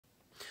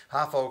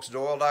Hi folks,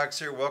 Doyle Dykes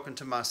here. Welcome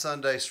to my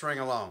Sunday String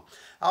Along.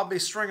 I'll be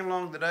stringing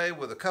along today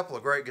with a couple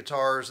of great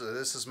guitars.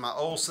 This is my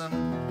Olson.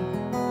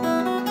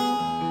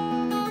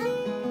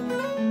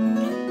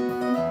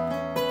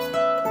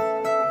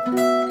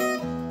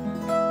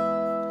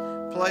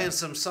 Playing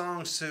some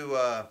songs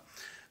to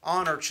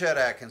honor Chet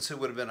Atkins, who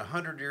would have been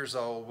 100 years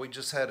old. We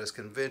just had his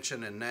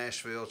convention in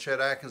Nashville, Chet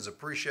Atkins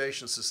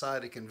Appreciation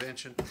Society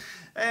convention.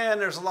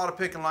 And there's a lot of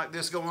picking like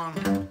this going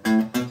on.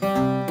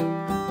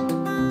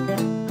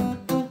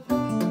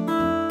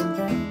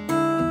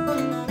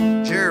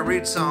 Jerry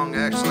Reed song,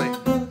 actually.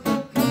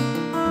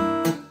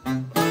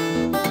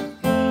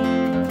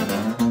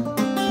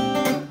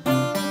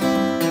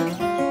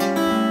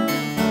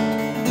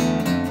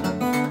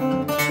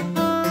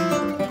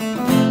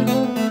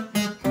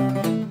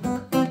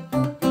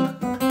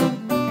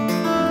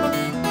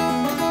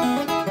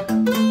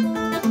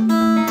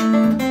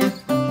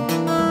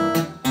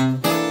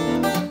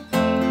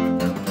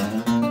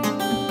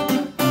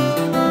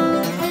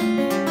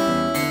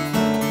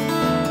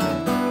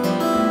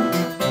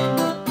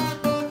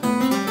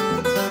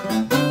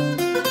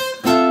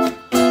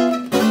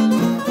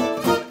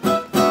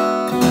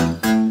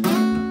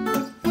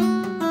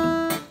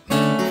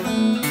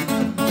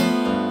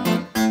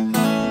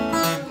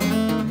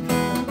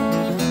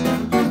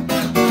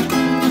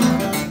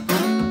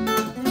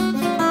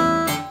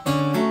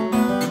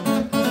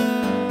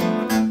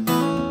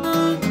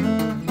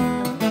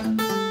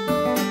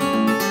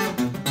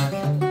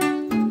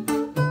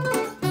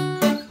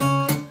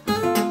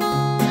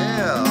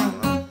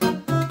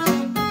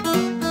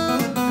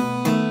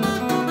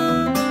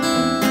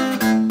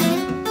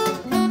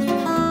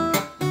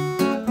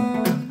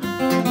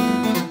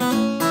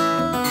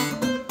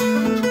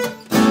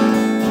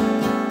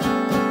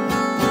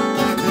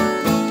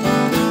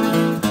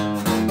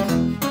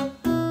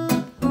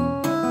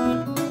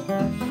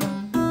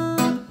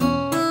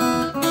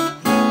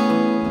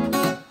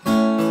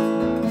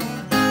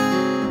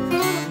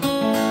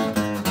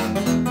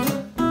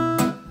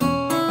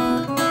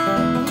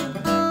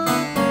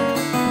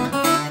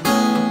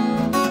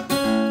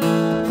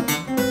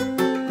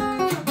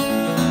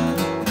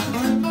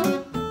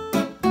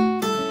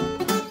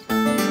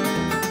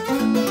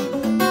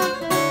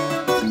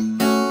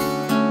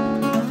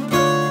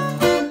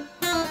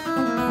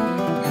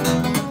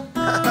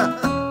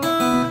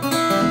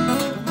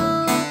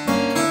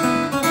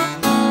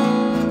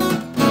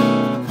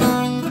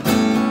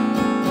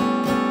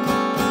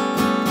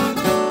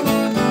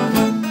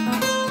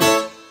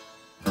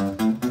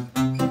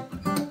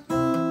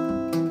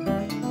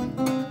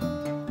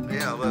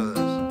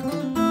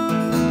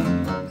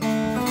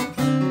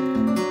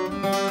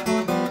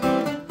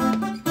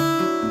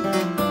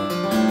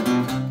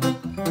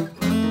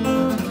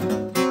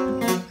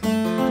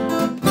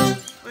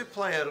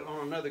 Play it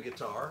on another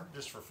guitar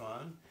just for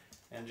fun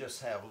and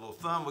just have a little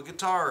fun with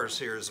guitars.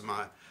 Here's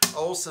my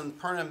Olson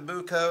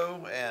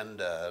Pernambuco,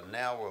 and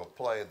now we'll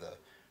play the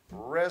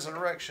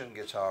Resurrection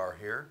guitar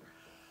here.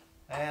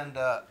 And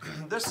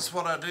this is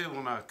what I do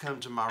when I come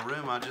to my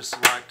room. I just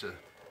like to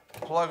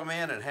plug them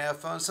in and have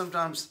fun.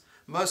 Sometimes,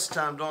 most of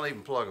the time, don't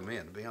even plug them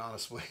in, to be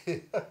honest with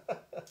you.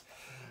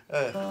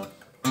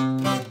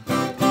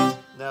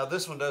 Now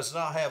this one does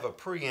not have a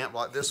preamp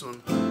like this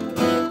one.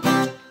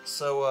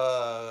 So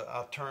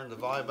I'll turn the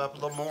volume up a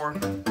little more.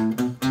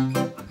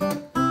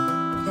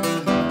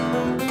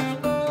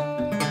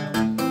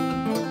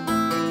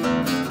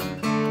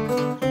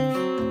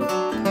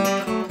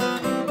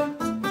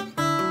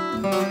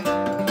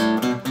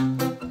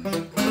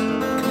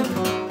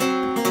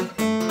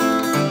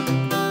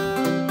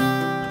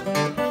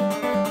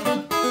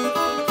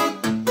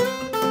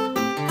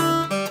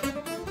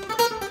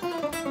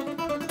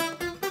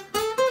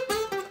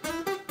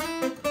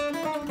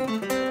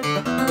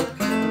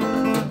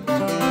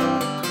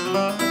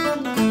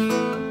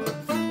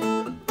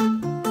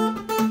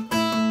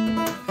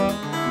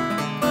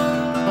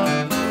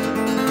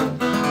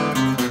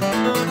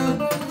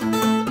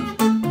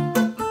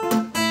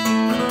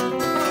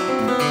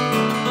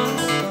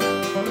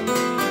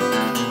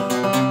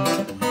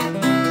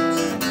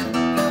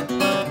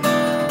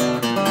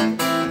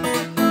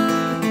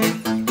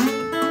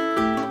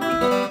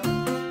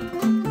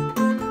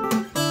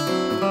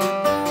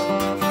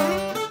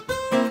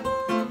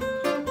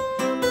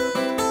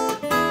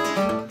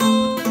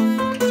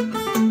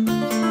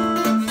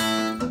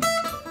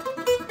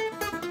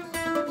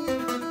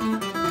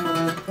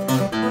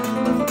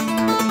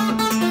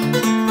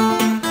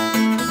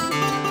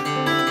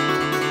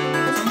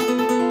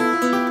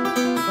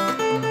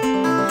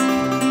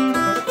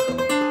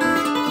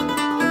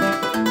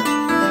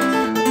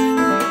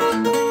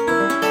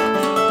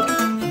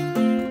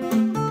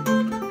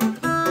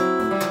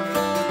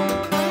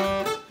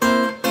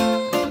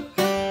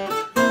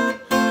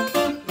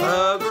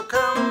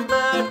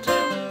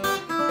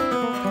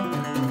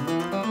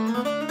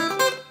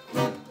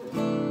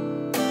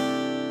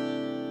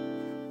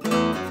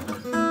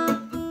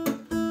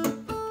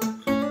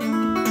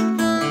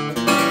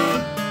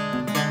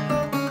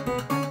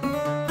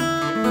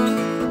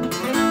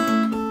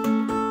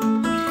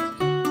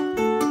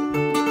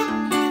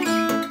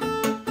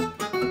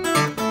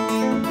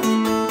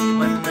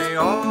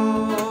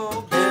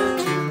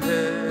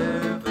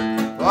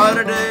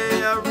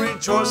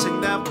 rejoicing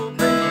that will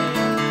be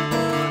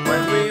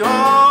when we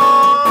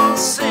all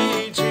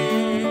see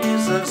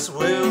Jesus.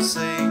 We'll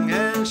sing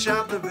and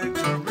shout the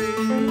victory.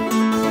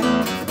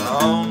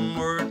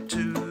 Onward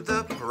to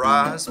the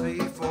prize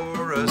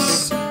before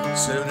us,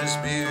 soon as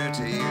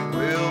beauty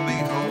will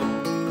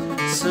behold.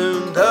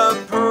 Soon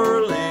the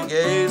pearly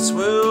gates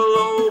will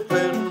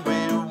open,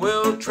 we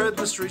will tread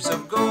the streets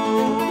of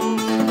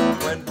gold.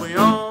 When we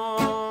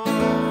all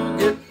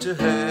get to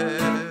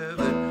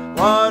heaven,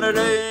 what a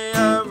day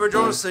of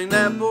rejoicing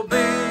that will be.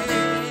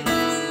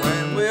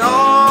 When we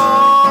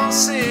all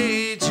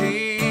see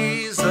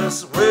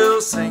Jesus,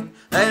 we'll sing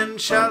and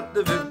shout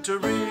the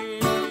victory.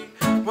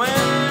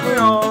 When we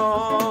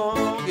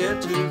all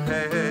get to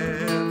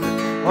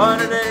heaven,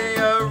 what a day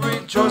of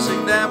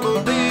rejoicing that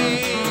will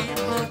be.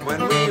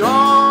 When we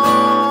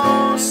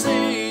all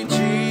see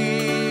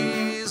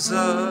Jesus,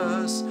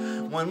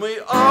 when we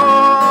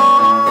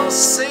all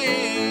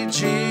see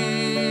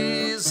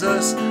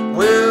Jesus,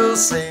 we'll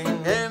sing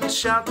and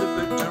shout the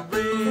victory.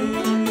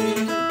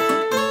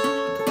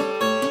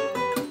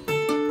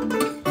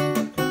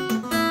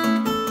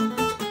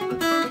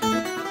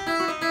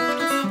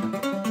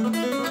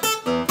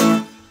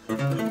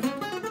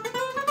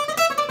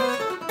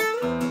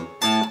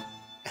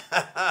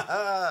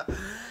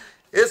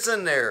 It's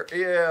in there.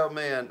 Yeah,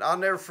 man. I'll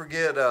never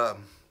forget, I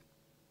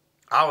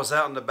was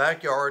out in the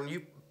backyard, and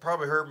you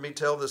probably heard me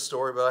tell this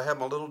story, but I had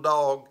my little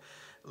dog,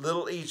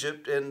 Little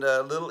Egypt, and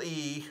Little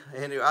E.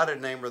 And I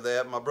didn't name her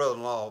that. My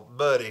brother-in-law,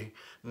 Buddy,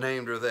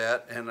 named her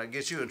that, and I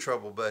get you in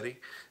trouble, Buddy.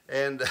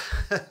 And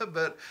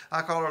but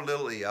I call her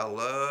Little E. I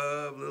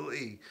love Little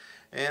E.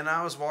 And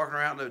I was walking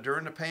around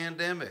during the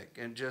pandemic,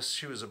 and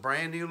she was a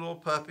brand new little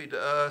puppy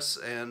to us,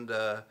 and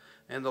the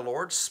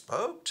Lord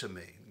spoke to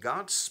me.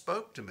 God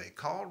spoke to me.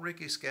 Call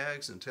Ricky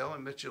Skaggs and tell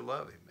him that you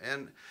love him.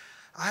 And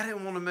I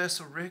didn't want to mess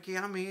with Ricky.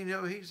 I mean,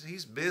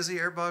 he's busy.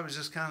 Everybody was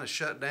just kind of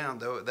shut down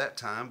though at that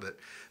time,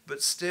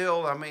 but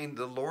still, I mean,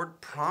 the Lord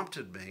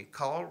prompted me.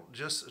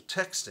 Just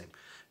text him.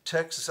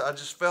 I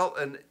just felt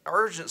an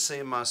urgency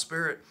in my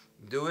spirit.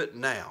 Do it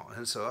now.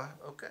 And so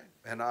okay.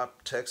 And I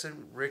texted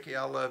Ricky,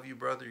 I love you,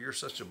 brother. You're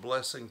such a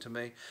blessing to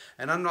me.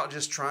 And I'm not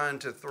just trying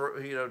to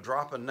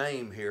drop a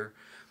name here,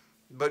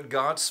 but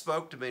God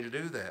spoke to me to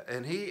do that.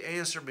 And he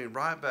answered me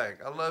right back.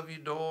 I love you,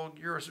 Doyle.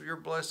 You're a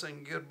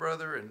blessing, good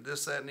brother, and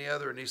this, that, and the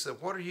other. And he said,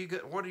 what are you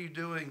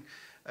doing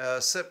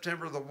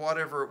September the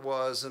whatever it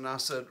was? And I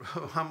said,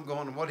 I'm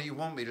going, what do you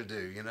want me to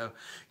do?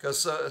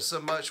 Because so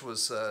much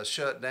was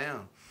shut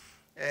down.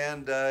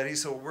 And he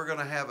said, well, we're going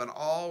to have an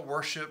all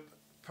worship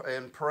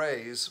and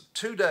praise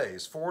 2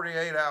 days,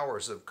 48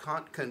 hours of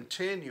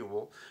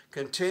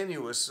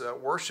continuous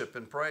worship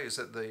and praise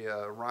at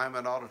the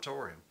Ryman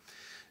Auditorium.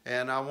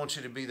 And I want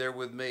you to be there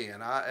with me.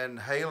 And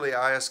Haley,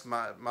 I asked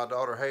my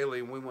daughter Haley,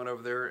 and we went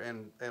over there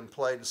and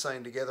played and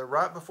sang together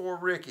right before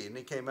Ricky, and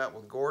he came out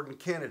with Gordon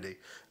Kennedy.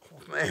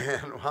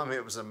 Man, I mean,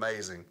 it was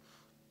amazing.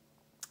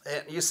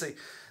 And you see,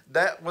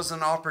 that was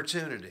an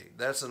opportunity.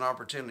 That's an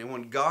opportunity.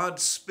 When God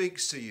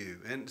speaks to you,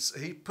 and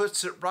he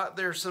puts it right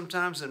there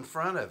sometimes in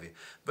front of you,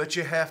 but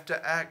you have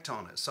to act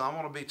on it. So I'm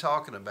going to be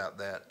talking about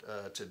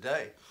that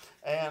today.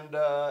 And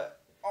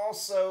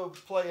also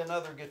play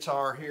another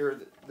guitar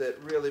here that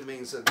really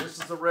means that this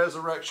is the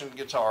Resurrection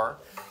guitar.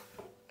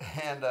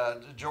 And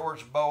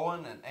George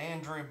Bowen and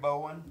Andrew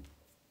Bowen.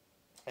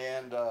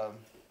 And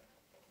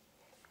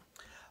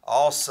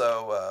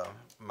also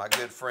my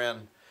good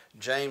friend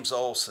James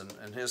Olson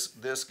and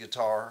this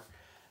guitar,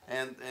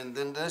 and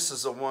then this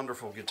is a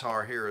wonderful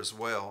guitar here as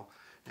well,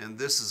 and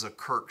this is a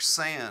Kirk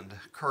Sand.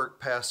 Kirk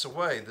passed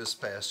away this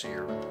past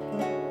year.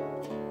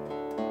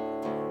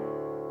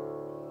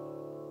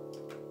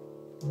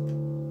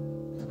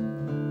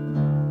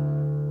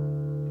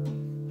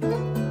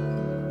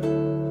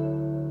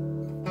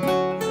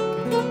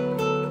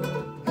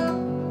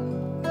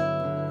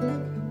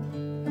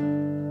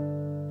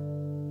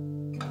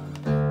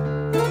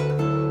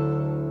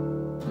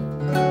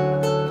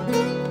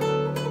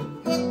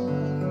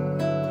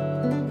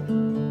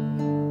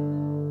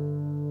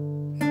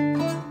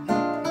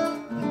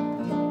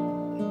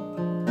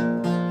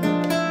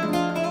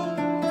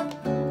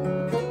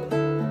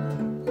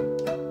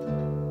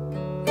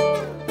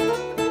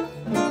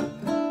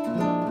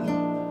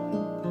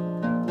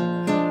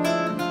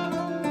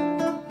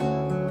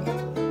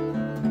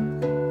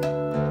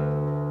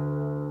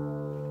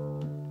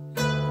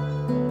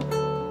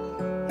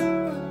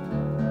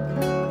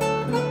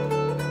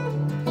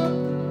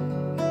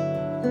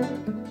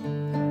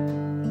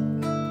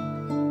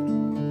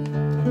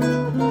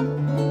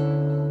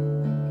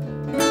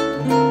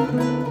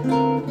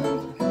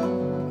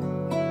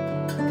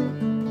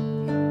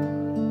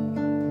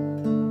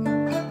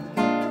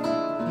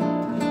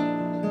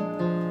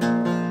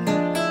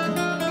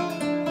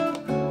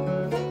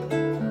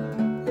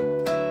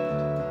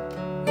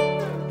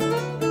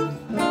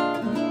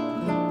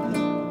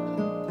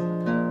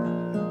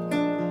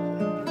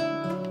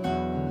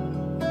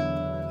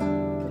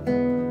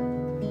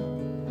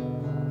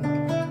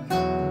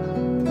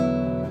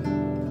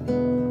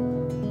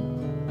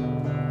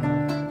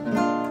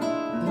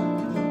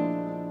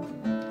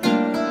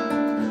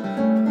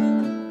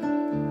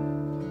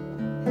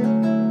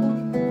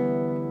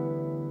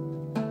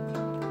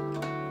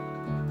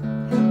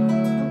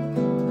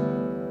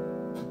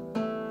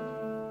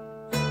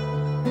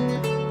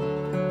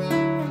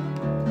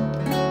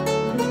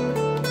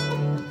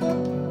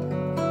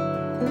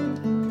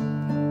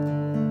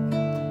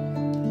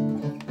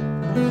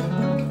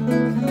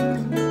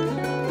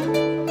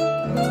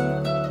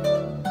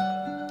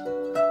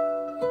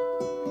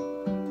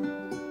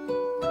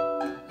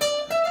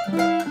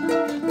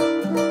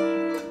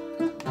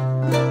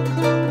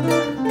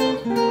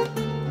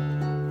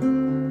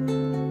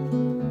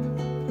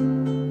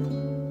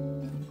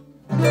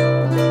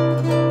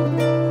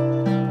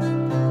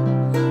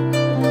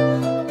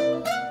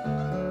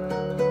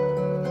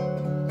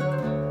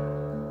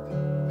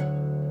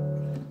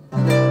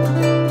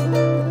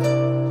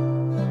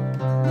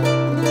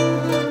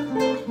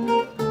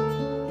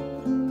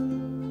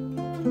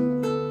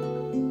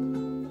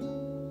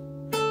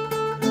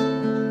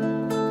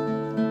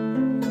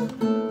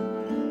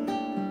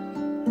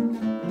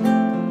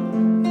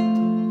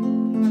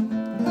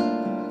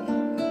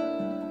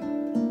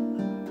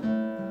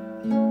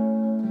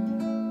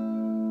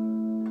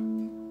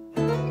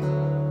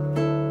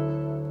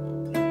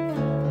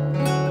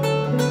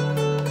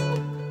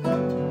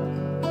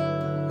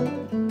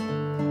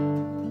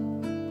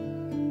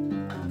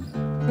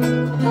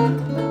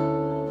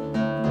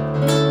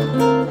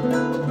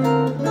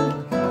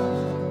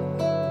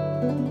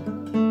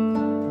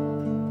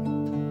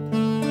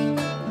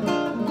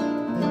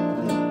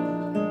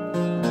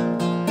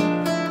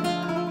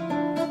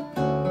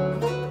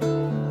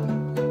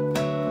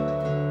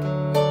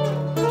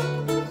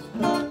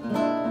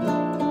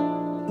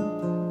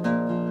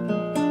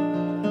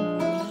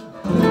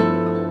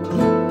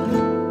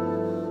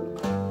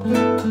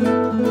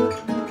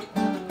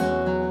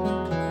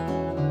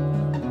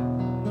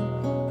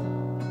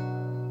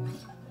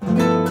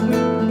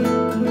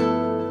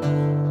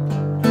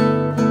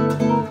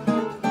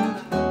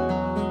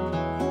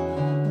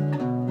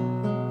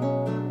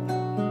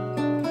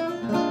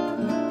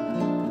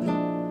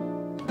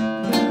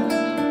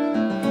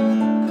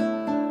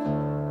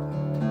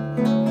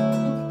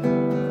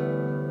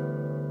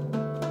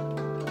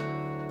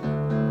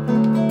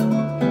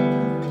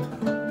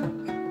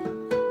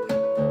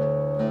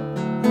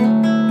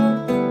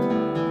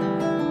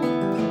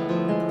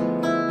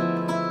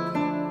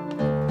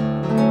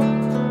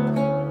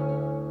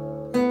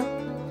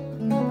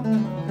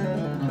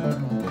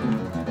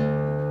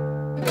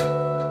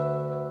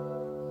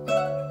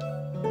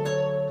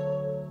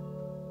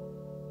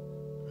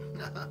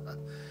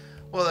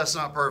 Well, that's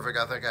not perfect.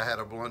 I think I had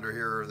a blunder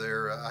here or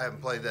there. I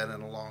haven't played that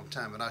in a long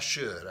time, and I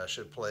should. I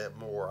should play it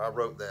more. I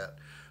wrote that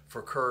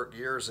for Kirk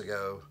years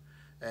ago,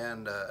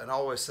 and I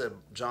always said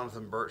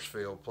Jonathan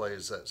Birchfield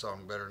plays that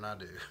song better than I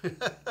do.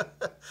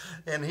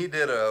 And he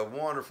did a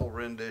wonderful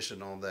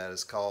rendition on that.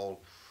 It's called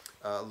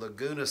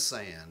Laguna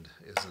Sand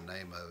is the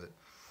name of it.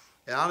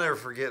 And I'll never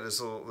forget this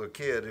little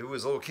kid, who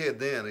was a little kid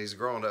then, he's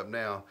grown up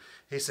now.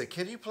 He said,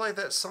 "Can you play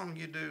that song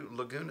you do,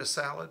 Laguna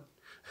Salad?"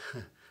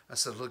 I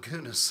said,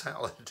 "Laguna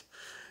Salad."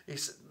 He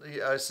said,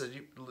 I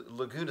said,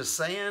 "Laguna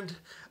Sand?"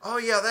 "Oh,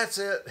 yeah, that's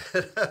it."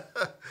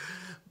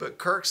 But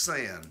Kirk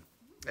Sand.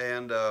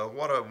 And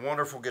what a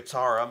wonderful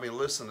guitar. I mean,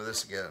 listen to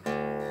this again.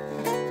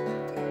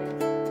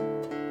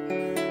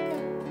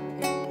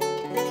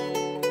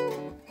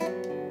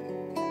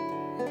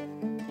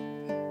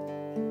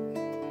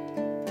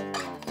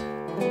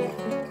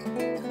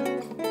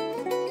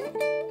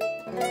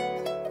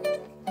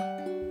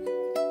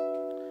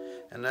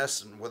 And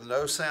that's with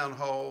no sound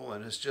hole,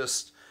 and it's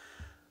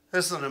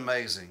an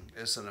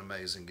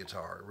amazing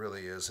guitar. It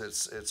really is.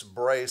 It's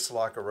braced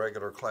like a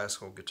regular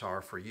classical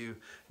guitar for you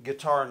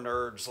guitar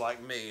nerds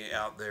like me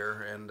out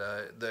there, and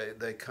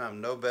they come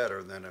no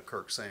better than a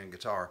Kirk Sand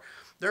guitar.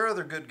 There are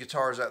other good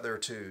guitars out there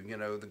too. You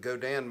know, the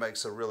Godin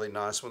makes a really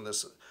nice one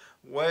that's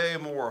way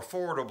more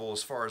affordable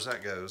as far as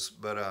that goes,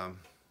 but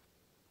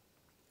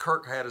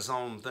Kirk had his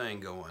own thing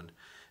going.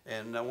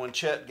 And when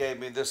Chet gave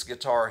me this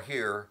guitar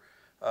here,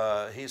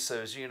 he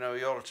says, you know,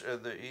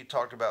 he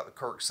talked about the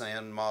Kirk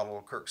Sand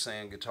model, Kirk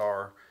Sand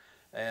guitar,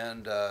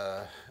 and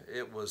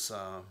he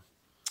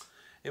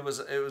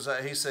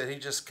said he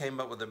just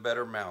came up with a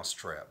better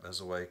mousetrap, as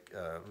the way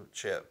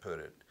Chet put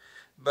it.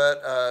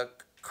 But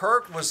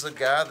Kirk was the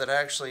guy that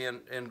actually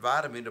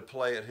invited me to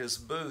play at his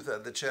booth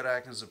at the Chet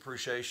Atkins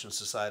Appreciation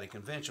Society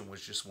convention,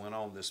 which just went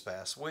on this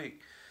past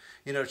week.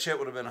 You know, Chet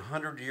would have been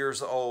 100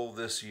 years old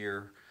this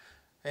year.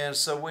 And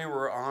so we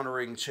were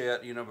honoring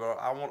Chet, you know, but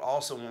I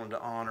also wanted to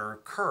honor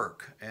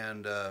Kirk.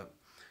 And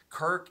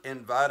Kirk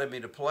invited me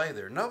to play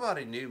there.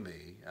 Nobody knew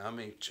me. I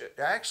mean,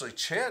 actually,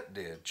 Chet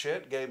did.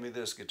 Chet gave me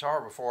this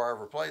guitar before I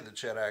ever played the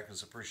Chet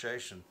Atkins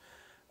Appreciation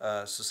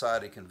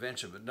Society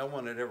convention, but no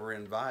one had ever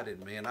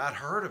invited me. And I'd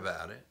heard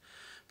about it,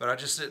 but I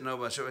just didn't know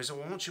much. He said,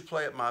 "Well, why don't you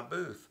play at my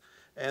booth?"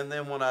 And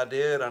then when I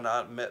did, and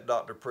I met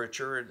Dr.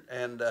 Pritchard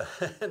and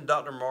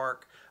Dr.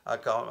 Mark, I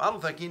call him. I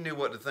don't think he knew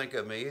what to think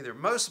of me either.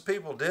 Most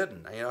people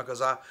didn't, you know,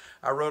 because I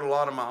wrote a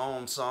lot of my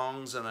own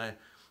songs, and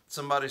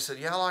somebody said,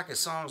 "Yeah, I like his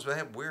songs, but they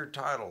have weird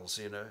titles,"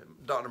 you know.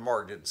 Dr.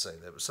 Mark didn't say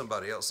that, but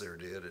somebody else there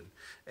did,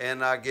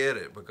 and I get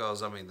it,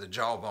 because I mean the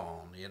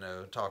jawbone, you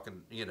know,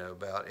 talking, you know,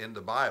 about in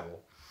the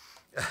Bible,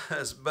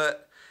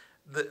 but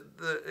the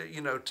you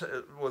know,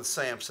 with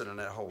Samson and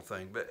that whole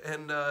thing, but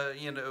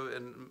you know,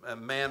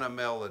 and Man of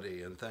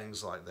Melody and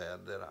things like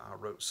that I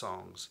wrote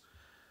songs.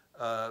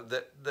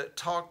 That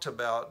talked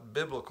about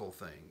biblical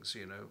things,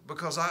 you know,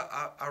 because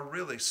I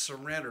really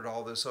surrendered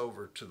all this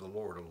over to the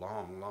Lord a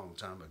long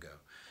time ago.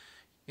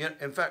 You know,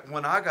 in fact,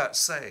 when I got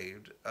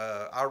saved,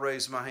 I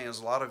raised my hands.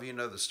 A lot of you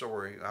know the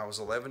story. I was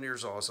 11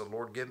 years old. I said,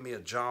 "Lord, give me a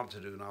job to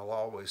do, and I'll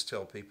always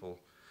tell people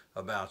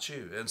about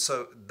you." And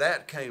so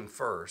that came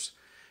first.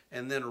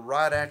 And then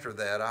right after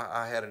that,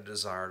 I had a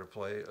desire to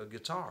play a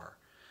guitar.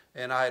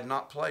 And I had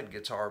not played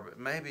guitar, but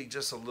maybe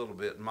just a little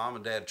bit. Mom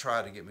and Dad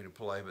tried to get me to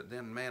play, but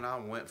then, man, I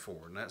went for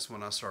it. And that's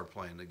when I started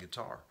playing the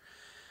guitar.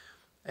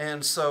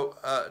 And so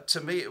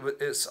to me,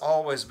 it's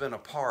always been a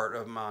part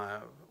of my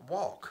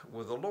walk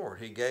with the Lord.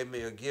 He gave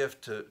me a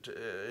gift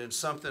and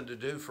something to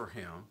do for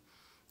Him.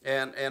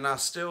 And I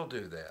still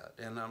do that.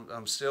 And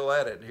I'm still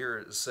at it here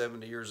at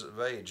 70 years of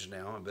age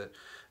now. But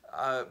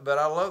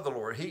I love the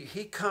Lord.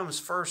 He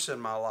comes first in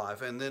my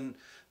life. And then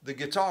the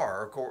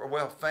guitar, of course,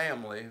 well,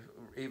 family,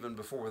 even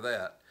before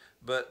that,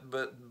 but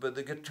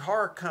the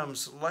guitar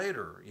comes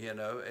later, you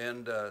know,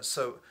 and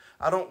so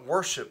I don't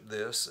worship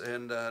this,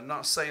 and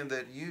not saying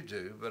that you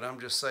do, but I'm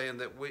just saying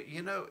that we,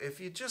 you know, if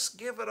you just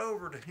give it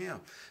over to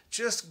Him,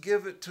 just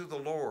give it to the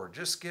Lord,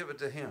 just give it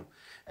to Him,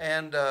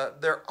 and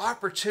there are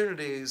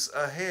opportunities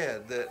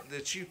ahead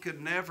that you could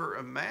never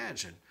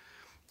imagine.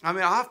 I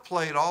mean, I've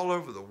played all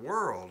over the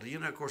world. You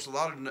know, of course, a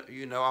lot of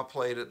you know, I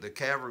played at the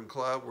Cavern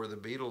Club where the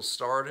Beatles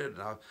started.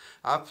 And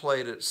I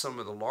played at some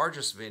of the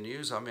largest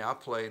venues. I mean, I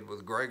played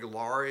with Greg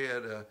Laurie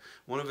at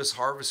one of his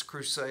Harvest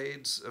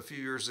Crusades a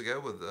few years ago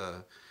with,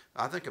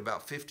 I think,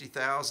 about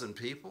 50,000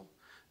 people.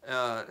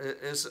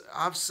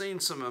 I've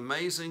seen some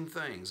amazing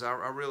things. I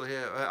really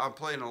have. I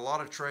played in a lot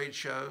of trade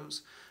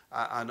shows.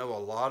 I know a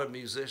lot of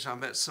musicians. I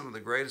met some of the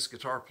greatest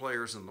guitar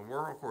players in the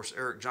world. Of course,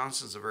 Eric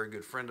Johnson's a very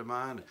good friend of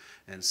mine,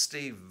 and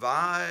Steve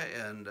Vai,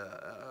 and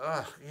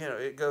you know,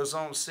 it goes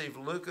on. Steve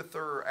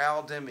Lukather,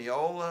 Al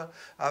Demiola.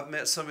 I've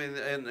met some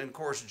and of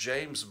course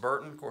James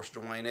Burton, of course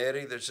Dwayne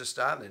Eddy that's just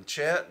died, and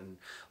Chet and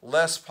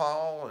Les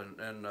Paul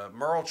and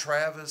Merle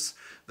Travis.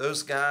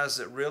 Those guys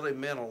that really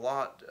meant a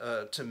lot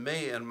to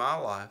me in my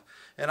life,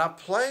 and I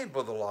played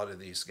with a lot of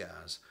these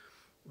guys.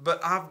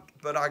 But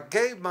I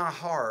gave my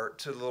heart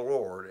to the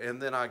Lord,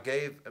 and then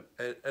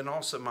and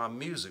also my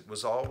music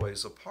was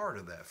always a part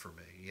of that for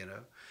me, you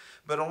know.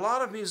 But a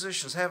lot of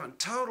musicians haven't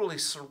totally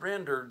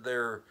surrendered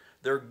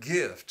their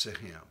gift to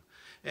him.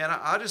 And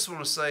I just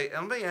want to say,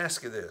 and let me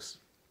ask you this.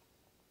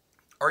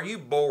 Are you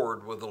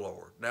bored with the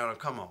Lord? Now,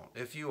 come on.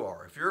 If you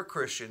are, if you're a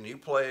Christian, you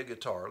play a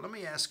guitar, let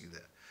me ask you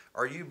that.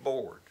 Are you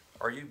bored?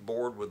 Are you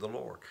bored with the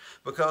Lord?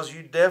 Because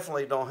you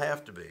definitely don't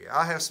have to be.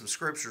 I have some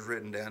scriptures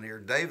written down here.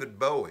 David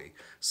Bowie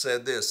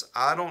said this,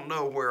 I don't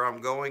know where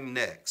I'm going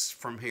next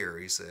from here,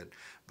 he said,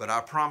 but I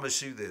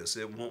promise you this,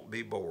 it won't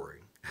be boring.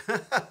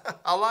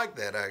 I like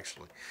that,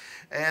 actually.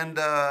 And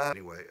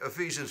anyway,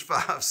 Ephesians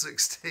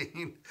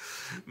 5:16,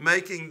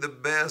 making the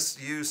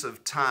best use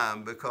of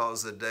time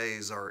because the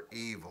days are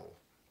evil.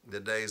 The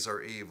days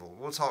are evil.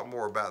 We'll talk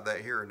more about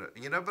that here,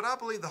 but I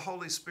believe the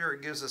Holy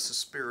Spirit gives us a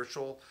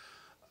spiritual,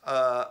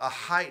 a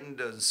heightened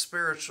and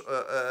spiritual,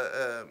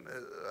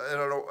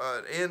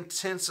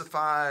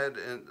 intensified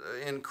and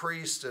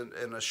increased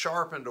and a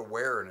sharpened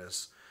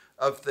awareness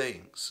of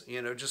things.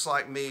 Just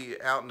like me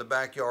out in the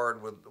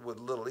backyard with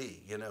little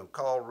E.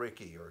 Call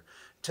Ricky or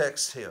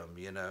text him.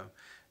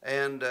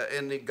 And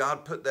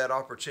God put that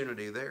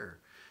opportunity there.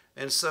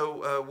 And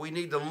so we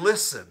need to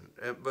listen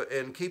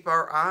and keep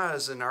our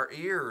eyes and our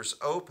ears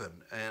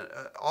open and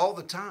all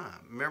the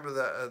time. Remember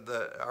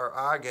our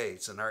eye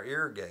gates and our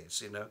ear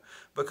gates,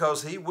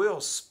 because he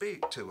will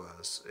speak to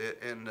us.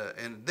 And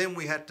then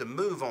we have to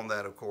move on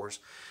that, of course.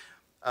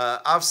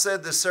 I've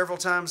said this several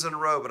times in a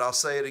row, but I'll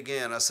say it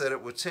again. I said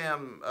it with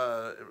Tim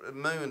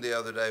Moon the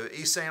other day.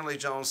 E. Stanley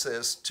Jones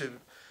says,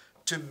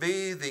 to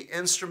be the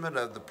instrument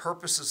of the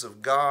purposes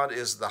of God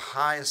is the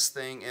highest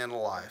thing in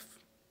life.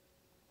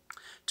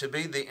 To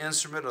be the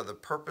instrument of the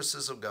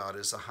purposes of God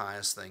is the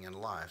highest thing in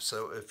life.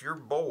 So if you're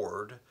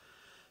bored,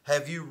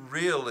 have you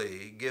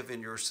really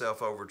given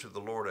yourself over to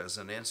the Lord as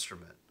an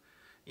instrument?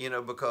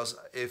 Because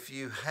if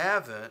you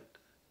haven't,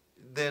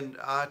 then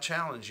I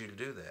challenge you to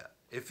do that.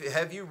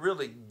 Have you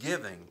really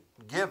given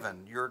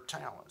your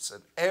talents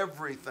and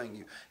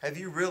everything have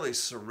you really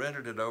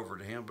surrendered it over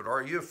to him? But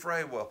are you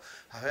afraid, well,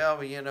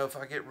 if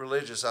I get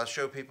religious, I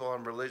show people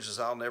I'm religious,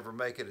 I'll never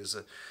make it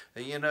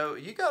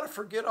you got to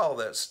forget all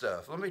that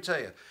stuff. Let me tell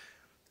you,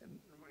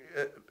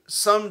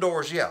 some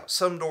doors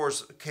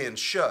can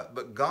shut,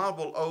 but God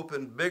will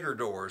open bigger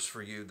doors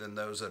for you than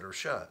those that are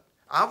shut.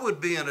 I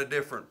would be in a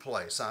different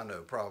place, I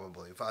know,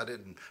 probably, if I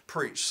didn't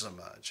preach so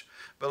much.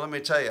 But let me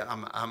tell you,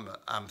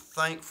 I'm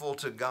thankful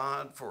to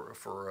God for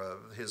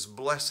his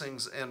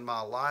blessings in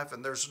my life,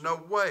 and there's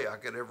no way I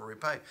could ever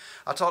repay.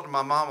 I talked to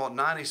my mom at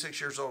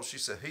 96 years old. She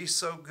said, he's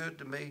so good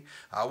to me,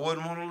 I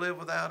wouldn't want to live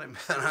without him.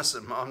 And I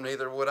said, Mom,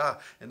 neither would I.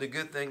 And the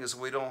good thing is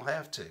we don't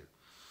have to.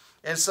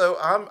 And so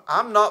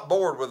I'm not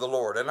bored with the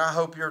Lord, and I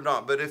hope you're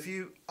not. But if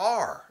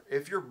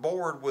you're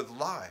bored with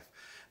life,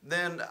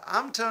 then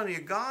I'm telling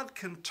you, God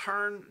can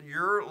turn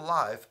your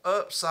life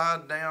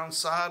upside down,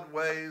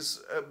 sideways,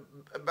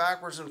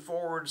 backwards and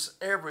forwards,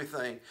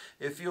 everything,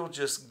 if you'll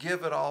just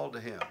give it all to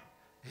him.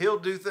 He'll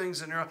do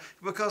things in your life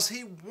because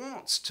he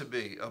wants to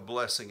be a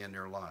blessing in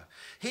your life.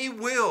 He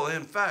will,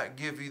 in fact,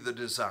 give you the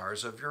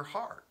desires of your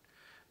heart.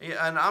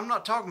 And I'm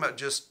not talking about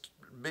just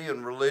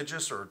being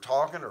religious or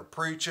talking or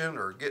preaching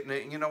or getting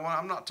it.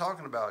 I'm not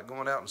talking about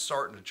going out and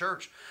starting a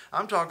church.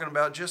 I'm talking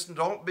about just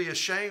don't be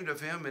ashamed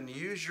of him and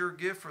use your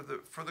gift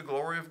for the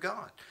glory of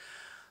God.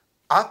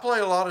 I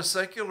play a lot of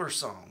secular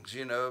songs,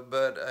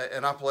 but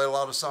and I play a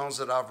lot of songs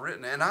that I've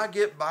written, and I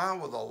get by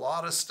with a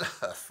lot of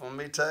stuff, let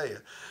me tell you.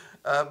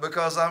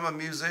 Because I'm a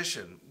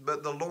musician,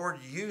 but the Lord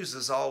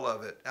uses all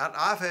of it.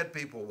 I've had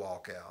people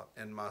walk out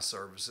in my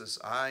services.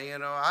 I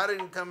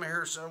didn't come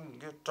here some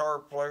guitar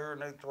player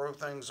and they throw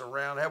things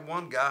around. I had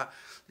one guy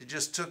that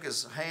just took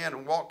his hand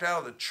and walked out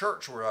of the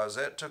church where I was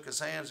at, took his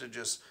hands and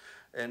just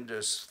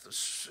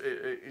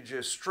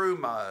strew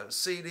my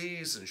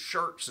CDs and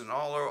shirts and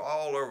all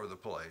over the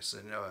place.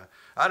 And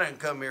I didn't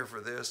come here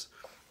for this.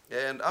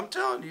 And I'm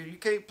telling you, you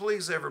can't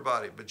please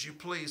everybody, but you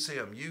please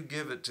him. You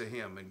give it to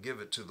him and give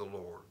it to the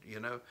Lord,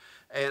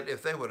 And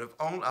if they would have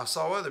I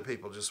saw other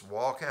people just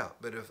walk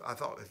out. But I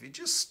thought, if you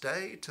just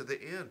stay to the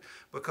end,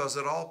 because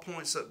it all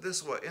points up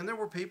this way. And there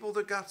were people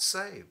that got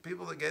saved,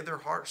 people that gave their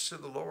hearts to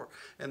the Lord.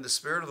 And the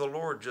Spirit of the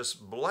Lord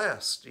just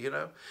blessed,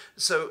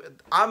 So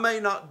I may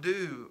not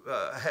do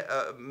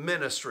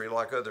ministry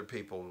like other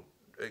people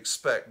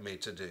expect me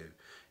to do,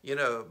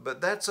 but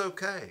that's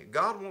okay.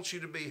 God wants you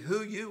to be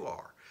who you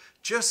are.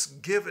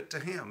 Just give it to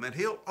him, and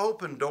he'll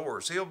open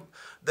doors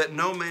that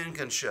no man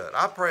can shut.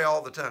 I pray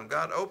all the time,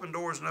 God, open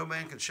doors no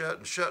man can shut,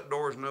 and shut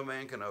doors no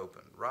man can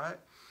open, right?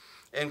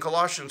 In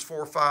Colossians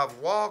 4:5,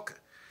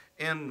 walk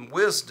in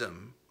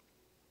wisdom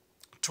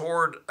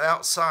toward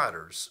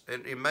outsiders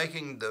and in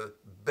making the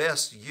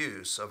best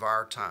use of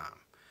our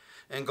time.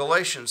 In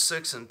Galatians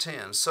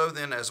 6:10, so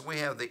then as we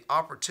have the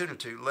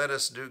opportunity, let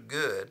us do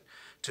good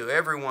to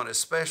everyone,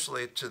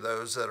 especially to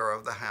those that are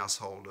of the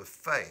household of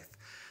faith.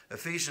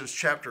 Ephesians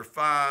chapter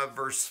 5,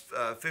 verse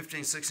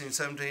 15, 16,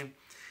 17.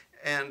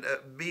 And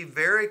be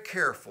very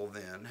careful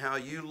then how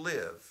you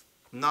live,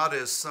 not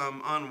as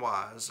some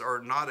unwise,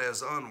 or not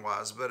as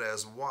unwise, but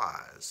as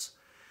wise.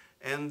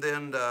 And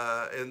then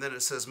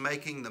it says,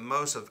 making the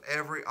most of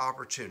every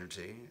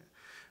opportunity,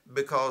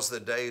 because the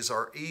days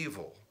are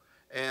evil.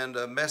 And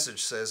a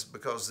message says,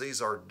 because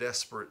these are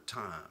desperate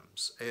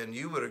times. And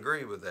you would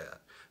agree with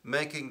that.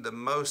 Making the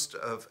most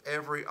of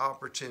every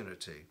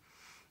opportunity.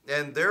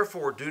 And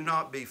therefore do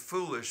not be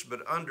foolish,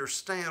 but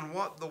understand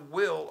what the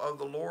will of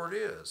the Lord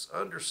is.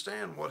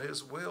 Understand what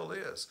his will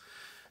is.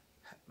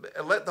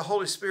 Let the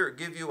Holy Spirit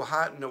give you a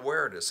heightened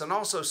awareness. And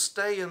also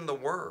stay in the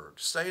Word.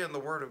 Stay in the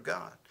Word of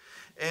God.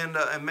 And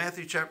in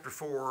Matthew chapter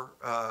 4,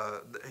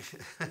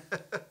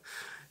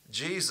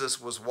 Jesus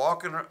was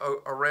walking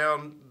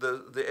around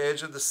the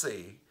edge of the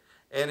sea,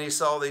 and he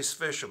saw these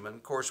fishermen.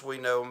 Of course, we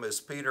know them as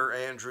Peter,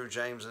 Andrew,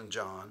 James, and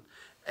John.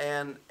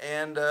 And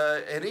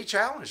he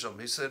challenged them.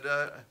 He said,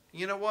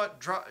 you know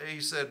what? He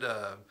said,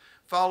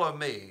 follow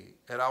me,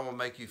 and I will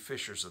make you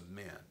fishers of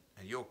men,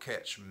 and you'll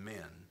catch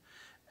men.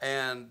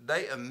 And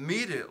they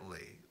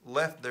immediately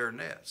left their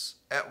nets.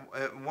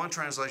 One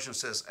translation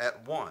says,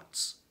 at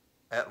once.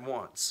 At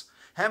once.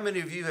 How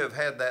many of you have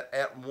had that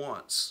at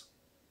once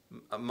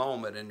a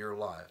moment in your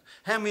life?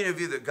 How many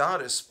of you that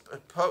God has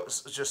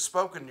just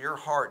spoken to your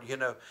heart, you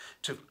know,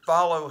 to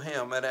follow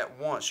him, and at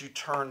once you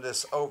turn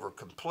this over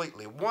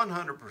completely,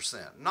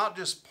 100%, not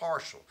just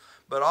partial,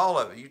 but all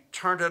of it. You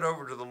turned it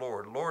over to the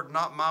Lord. Lord,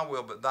 not my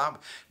will, but thy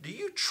will. Do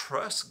you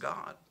trust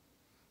God?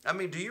 I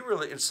mean, do you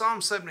really? In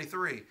Psalm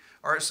 73,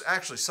 or it's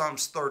actually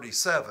Psalms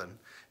 37,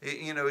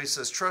 you know, he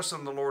says, trust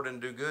in the Lord and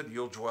do good, and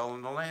you'll dwell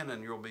in the land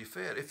and you'll be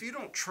fed. If you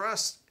don't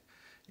trust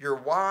your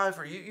wife,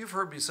 or you've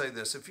heard me say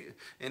this, if you,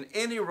 in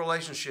any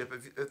relationship,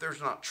 if there's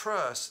not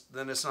trust,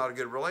 then it's not a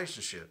good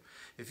relationship.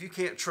 If you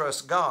can't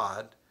trust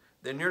God,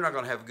 then you're not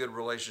going to have a good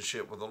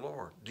relationship with the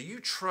Lord. Do you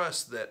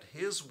trust that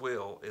his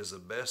will is the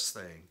best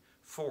thing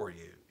for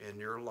you in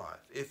your life?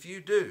 If you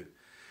do,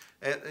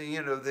 and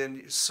you know,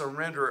 then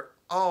surrender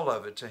all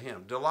of it to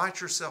him.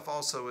 Delight yourself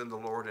also in the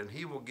Lord, and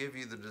he will give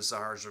you the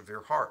desires of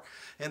your heart.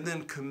 And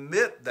then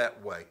commit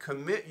that way.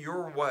 Commit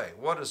your way.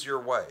 What is your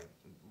way?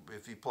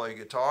 If you play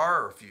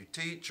guitar, or if you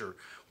teach, or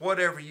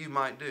whatever you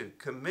might do,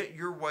 commit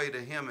your way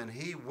to him, and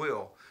he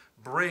will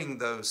bring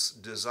those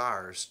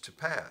desires to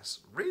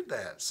pass. Read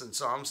that. It's in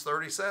Psalms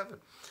 37,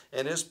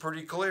 and it's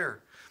pretty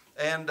clear.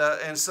 And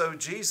so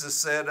Jesus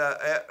said,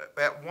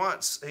 at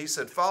once, he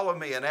said, follow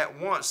me, and at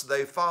once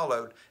they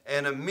followed,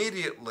 and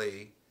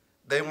immediately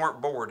they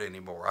weren't bored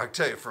anymore. I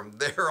tell you, from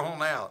there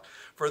on out,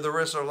 for the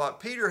rest of their life.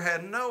 Peter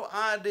had no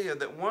idea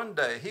that one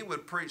day he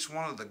would preach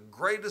one of the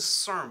greatest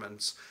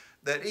sermons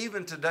that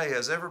even today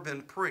has ever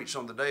been preached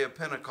on the day of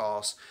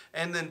Pentecost.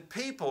 And then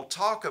people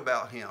talk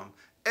about him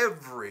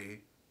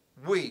every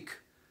week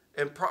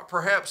and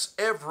perhaps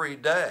every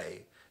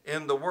day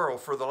in the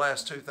world for the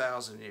last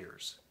 2,000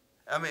 years.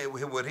 I mean,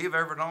 would he have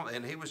ever known?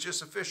 And he was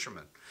just a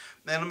fisherman.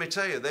 And let me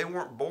tell you, they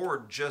weren't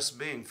bored just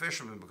being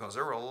fishermen, because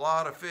there were a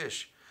lot of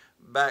fish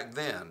back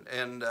then,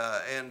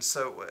 and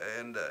so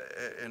in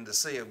the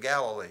Sea of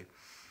Galilee.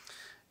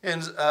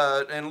 And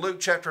in Luke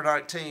chapter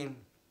 19,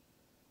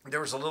 there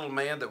was a little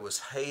man that was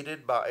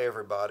hated by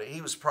everybody.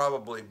 He was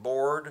probably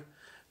bored.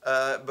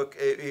 But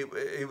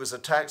he was a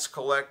tax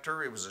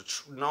collector. He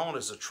was known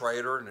as a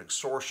traitor, an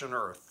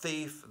extortioner, a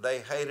thief.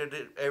 They hated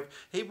it.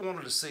 He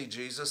wanted to see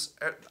Jesus.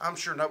 I'm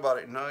sure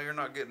nobody, no, you're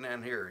not getting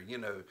in here. You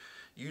know,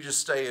 you just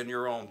stay in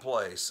your own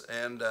place.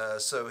 And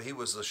so he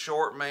was a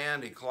short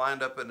man. He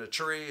climbed up in a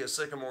tree, a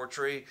sycamore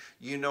tree.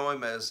 You know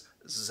him as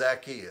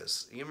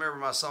Zacchaeus. You remember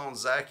my song,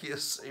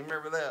 Zacchaeus? You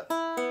remember that?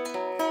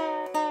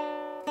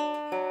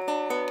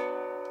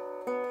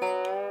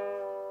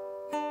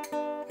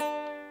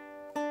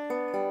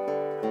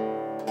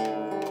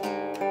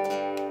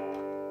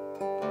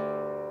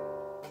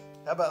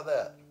 How about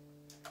that?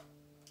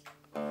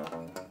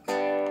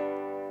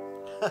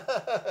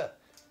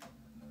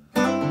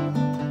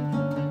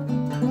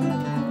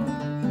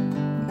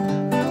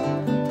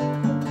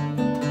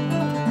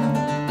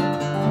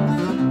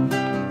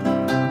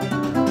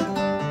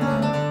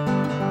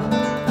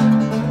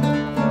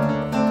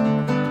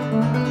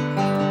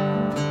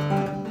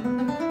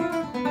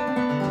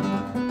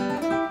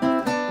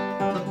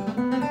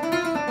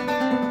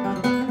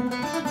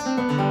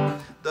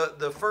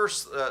 The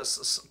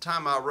first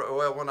time I wrote,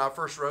 well, when I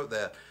first wrote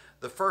that,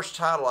 the first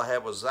title I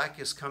had was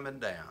Zacchaeus Coming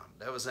Down.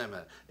 That was in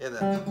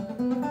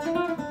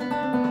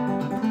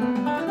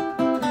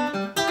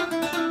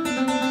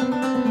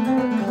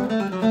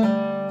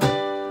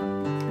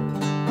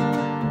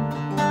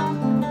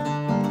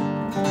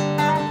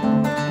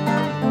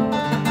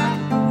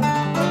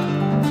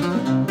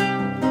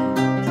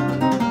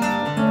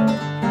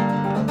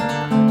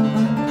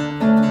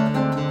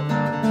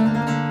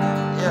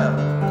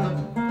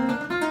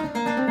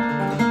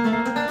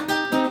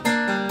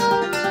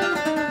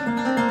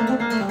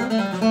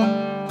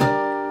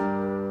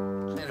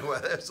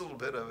that's a little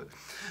bit of it.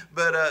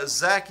 But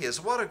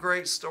Zacchaeus, what a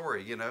great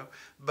story, you know.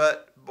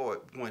 But boy,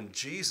 when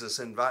Jesus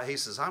he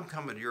says, I'm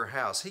coming to your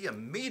house, he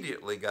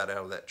immediately got out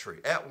of that tree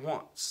at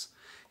once.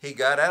 he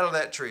got out of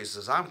that tree. He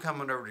says, I'm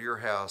coming over to your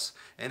house.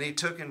 And he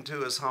took him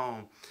to his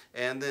home.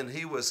 And then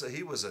he was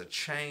a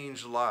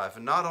changed life.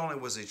 And not only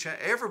was he changed,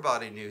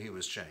 everybody knew he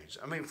was changed.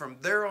 I mean, from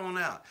there on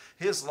out,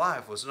 his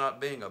life was not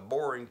being a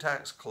boring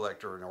tax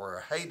collector or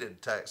a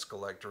hated tax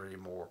collector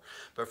anymore.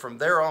 But from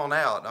there on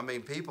out, I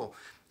mean, people,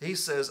 he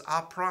says,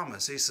 I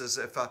promise. He says,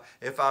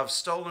 if I've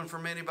stolen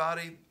from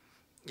anybody,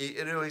 he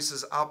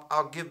says,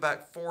 I'll give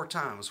back 4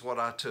 times what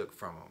I took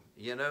from them.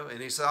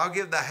 And he said, I'll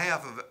give the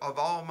half of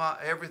all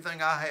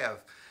everything I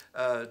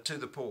have to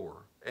the poor.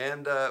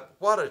 And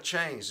what a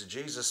change that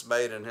Jesus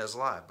made in his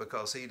life,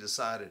 because he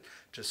decided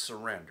to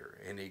surrender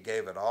and he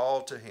gave it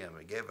all to him.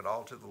 He gave it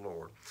all to the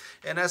Lord.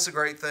 And that's a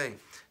great thing.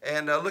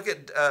 And look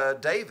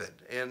at David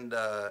in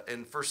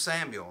 1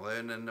 Samuel.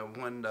 And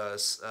when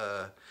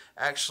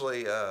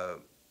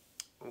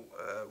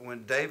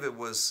when David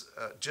was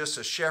just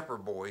a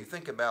shepherd boy, you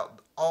think about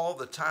all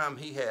the time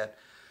he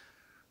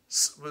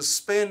was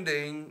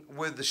spending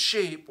with the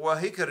sheep. Well,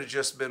 he could have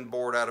just been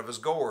bored out of his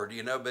gourd,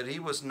 but he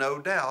was no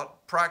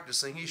doubt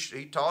practicing.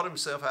 He taught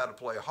himself how to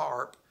play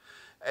harp,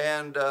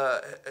 and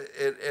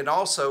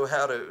also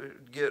how to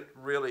get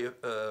really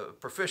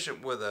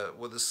proficient with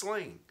a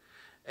sling.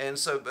 And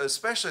so,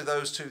 especially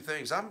those 2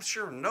 things, I'm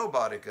sure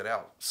nobody could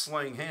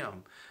outsling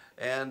him.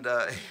 And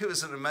he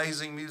was an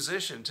amazing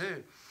musician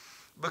too.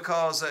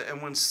 Because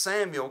and when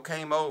Samuel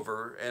came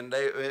over, and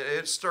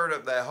it stirred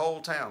up that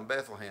whole town,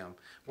 Bethlehem.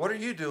 What are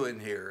you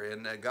doing here?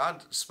 And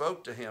God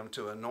spoke to him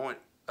to anoint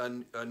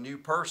a new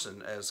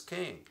person as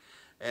king,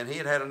 and he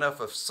had had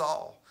enough of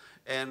Saul.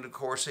 And of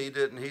course he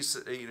didn't. He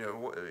said,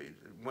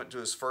 went to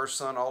his first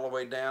son all the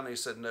way down. He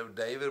said, no,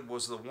 David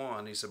was the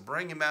one. He said,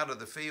 bring him out of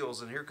the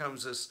fields, and here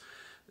comes this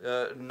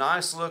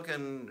nice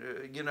looking,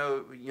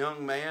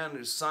 young man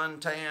who's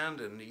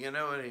sun-tanned, and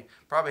and he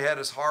probably had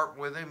his harp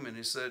with him, and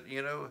he said,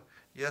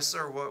 yes,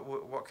 sir,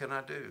 what can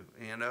I do?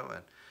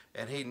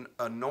 And he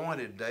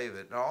anointed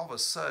David. And all of a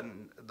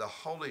sudden, the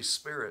Holy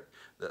Spirit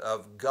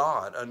of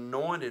God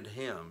anointed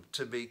him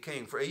to be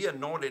king. He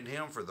anointed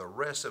him for the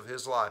rest of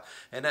his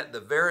life. And at the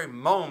very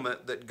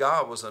moment that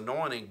God was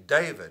anointing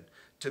David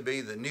to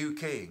be the new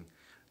king,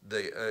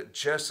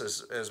 just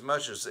as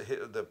much as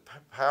the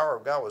power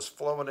of God was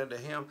flowing into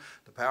him,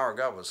 the power of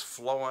God was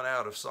flowing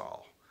out of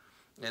Saul.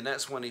 And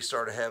that's when he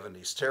started having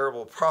these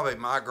terrible, probably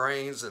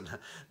migraines, and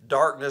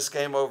darkness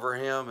came over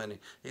him. And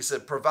he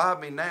said,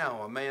 provide me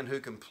now a man who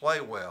can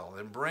play well,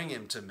 and bring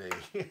him to me.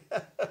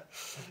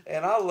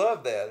 And I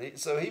love that.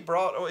 So he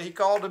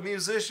called a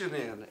musician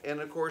in.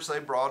 And of course they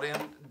brought in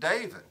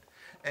David.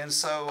 And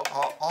so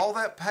all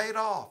that paid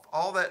off,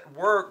 all that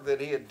work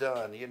that he had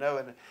done,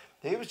 and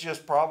he was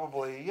just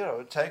probably,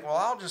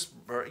 I'll just,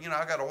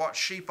 I got to watch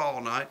sheep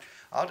all night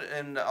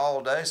and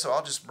all day, so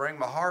I'll just bring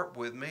my harp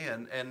with me.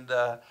 And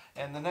the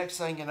next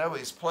thing you know,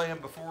 he's playing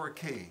before a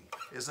king.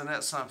 Isn't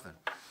that something?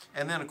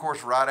 And then, of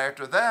course, right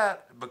after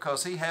that,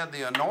 because he had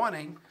the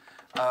anointing,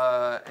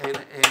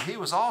 and he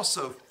was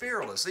also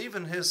fearless.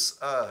 Even his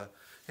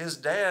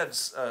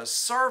dad's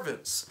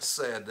servants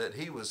said that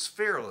he was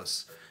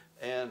fearless.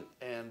 And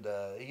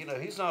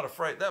he's not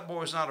afraid. That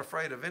boy's not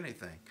afraid of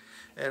anything.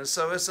 And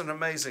so it's an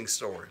amazing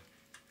story.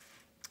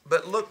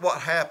 But look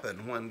what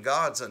happened when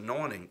God's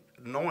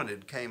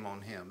anointed came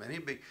on him.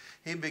 And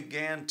he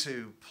began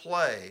to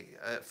play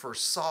for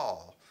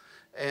Saul.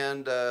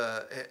 And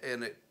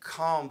it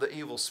calmed the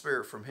evil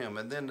spirit from him.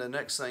 And then the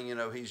next thing you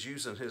know, he's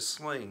using his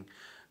sling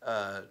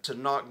to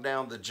knock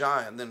down the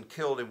giant, and then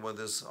killed him with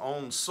his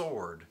own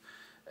sword.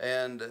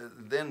 And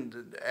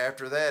then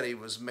after that, he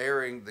was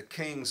marrying the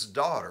king's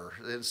daughter.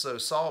 And so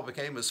Saul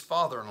became his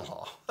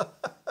father-in-law.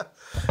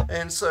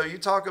 And so you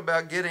talk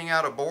about getting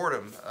out of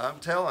boredom. I'm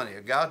telling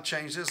you, God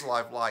changed his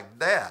life like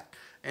that.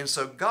 And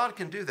so God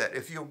can do that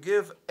if you'll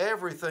give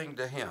everything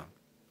to him.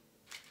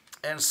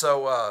 And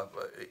so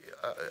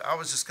I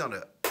was just going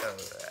to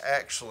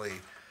actually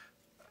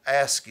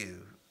ask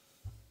you,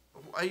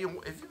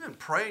 if you've been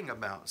praying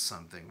about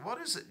something, what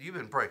is it you've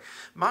been praying?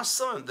 My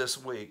son this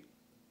week,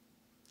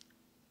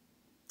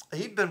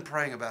 he'd been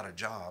praying about a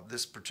job,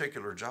 this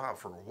particular job,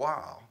 for a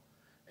while.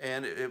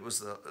 And it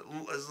was the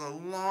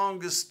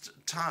longest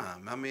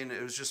time. I mean,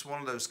 it was just one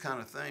of those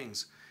kind of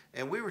things.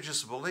 And we were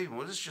just believing,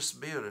 well, let's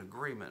just be in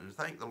agreement and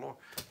thank the Lord.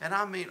 And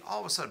I mean, all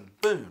of a sudden,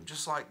 boom,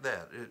 just like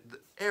that,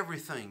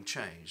 everything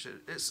changed.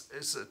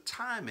 It's a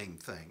timing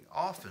thing,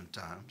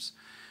 oftentimes.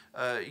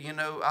 I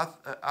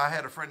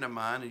had a friend of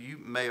mine, and you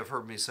may have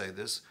heard me say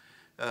this,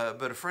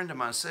 but a friend of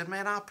mine said,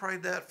 man, I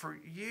prayed that for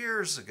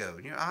years ago.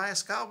 I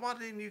asked God, why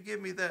didn't you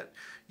give me that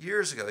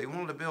years ago? He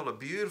wanted to build a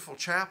beautiful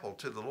chapel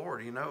to the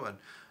Lord,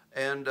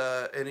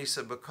 and he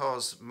said,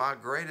 because my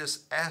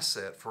greatest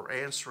asset for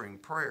answering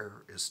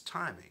prayer is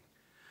timing.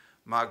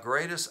 My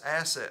greatest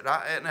asset.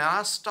 And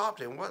I stopped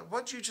him.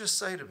 What'd you just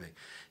say to me?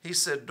 He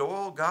said,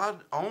 Doyle,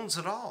 God owns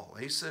it all.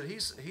 He said,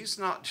 he's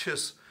not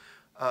just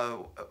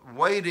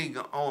waiting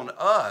on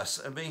us.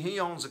 I mean, he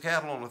owns the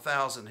cattle on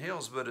 1,000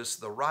 hills, but it's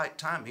the right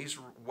time. He's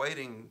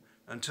waiting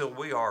until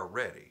we are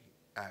ready,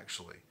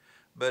 actually.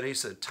 But he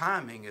said,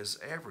 timing is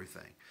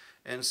everything.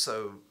 And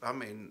so, I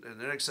mean,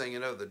 the next thing you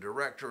know, the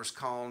director's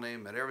calling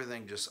him and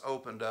everything just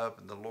opened up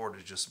and the Lord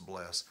is just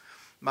blessed.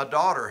 My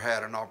daughter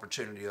had an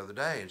opportunity the other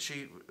day and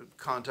she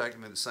contacted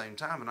me at the same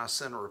time and I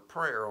sent her a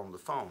prayer on the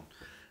phone.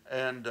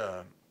 And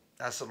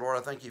I said, Lord,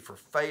 I thank you for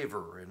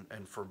favor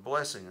and for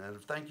blessing and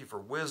thank you for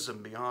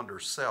wisdom beyond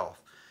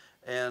herself.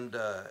 And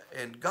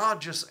God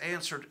just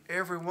answered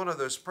every one of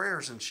those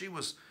prayers, and she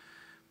was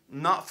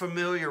not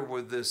familiar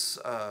with this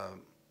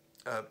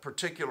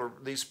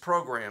these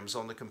programs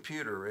on the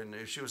computer, and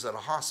she was at a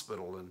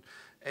hospital,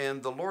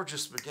 and the Lord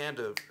just began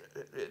to,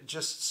 it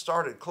just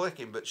started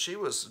clicking, but she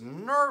was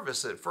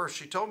nervous at first.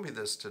 She told me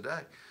this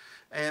today.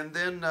 And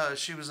then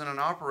she was in an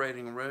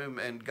operating room,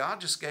 and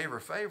God just gave her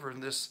favor,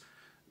 and this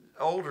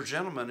older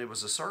gentleman, it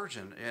was a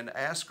surgeon, and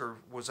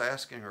was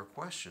asking her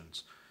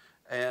questions.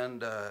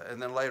 And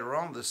then later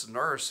on, this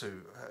nurse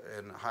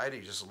and Heidi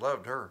just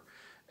loved her.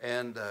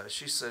 And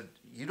she said,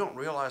 you don't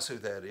realize who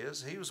that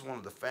is? He was one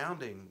of the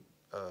founding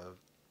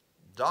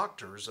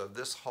doctors of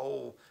this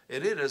whole,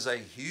 and it is a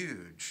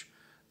huge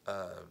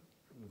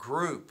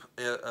group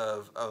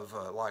of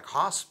like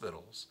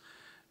hospitals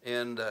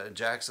in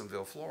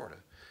Jacksonville, Florida.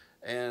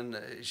 And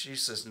she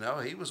says, no,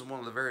 he was one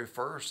of the very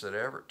first to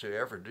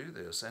ever do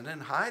this. And then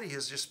Heidi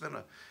has just been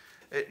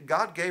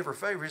God gave her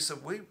favor. He said,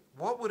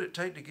 what would it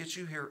take to get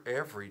you here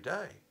every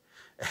day?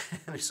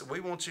 And he said, we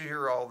want you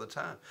here all the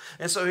time.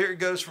 And so here it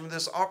goes from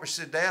this opportunity.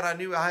 She said, Dad, I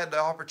knew I had the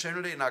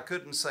opportunity and I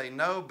couldn't say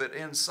no, but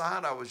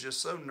inside I was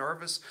just so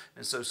nervous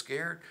and so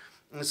scared.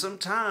 And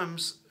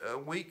sometimes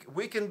we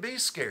can be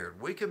scared.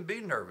 We can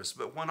be nervous.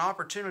 But when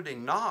opportunity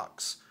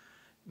knocks,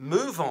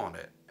 move on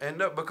it. And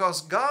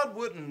because God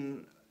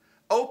wouldn't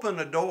open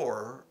a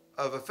door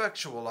of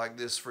effectual like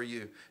this for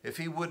you if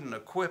he wouldn't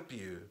equip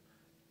you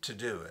to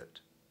do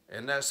it.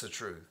 And that's the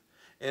truth.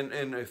 And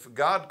if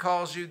God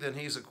calls you, then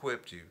he's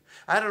equipped you.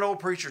 I had an old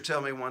preacher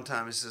tell me one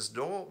time, he says,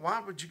 Doyle, why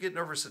would you get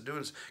nervous at doing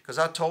this? Because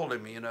I told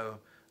him,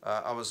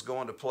 I was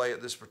going to play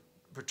at this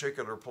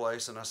particular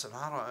place, and I said,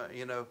 I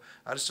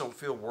just don't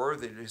feel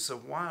worthy. He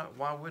said,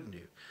 why wouldn't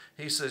you?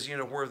 He says,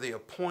 where the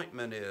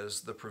appointment is,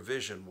 the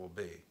provision will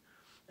be.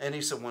 And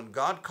he said, when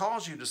God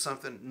calls you to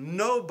something,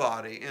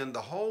 nobody in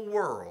the whole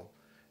world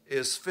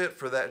is fit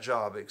for that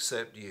job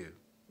except you.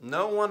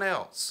 No one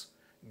else.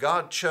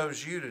 God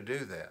chose you to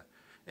do that.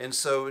 And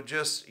so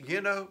just,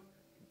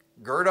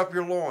 gird up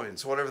your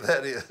loins, whatever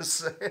that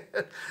is,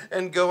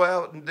 and go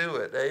out and do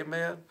it.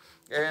 Amen.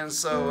 And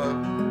so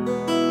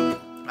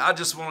I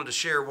just wanted to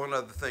share one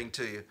other thing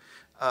to you.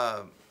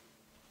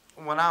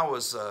 When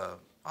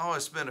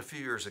it's been a few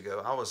years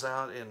ago, I was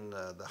out in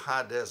the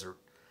high desert,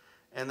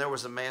 and there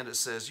was a man that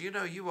says, you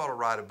ought to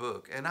write a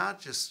book. And I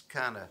just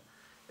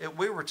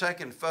we were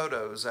taking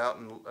photos out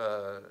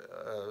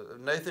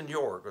in Nathan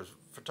York, was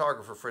a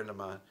photographer friend of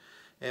mine,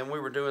 and we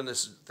were doing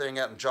this thing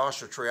out in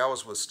Joshua Tree. I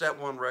was with Step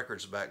One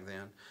Records back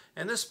then,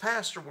 and this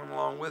pastor went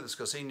along with us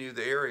because he knew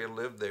the area,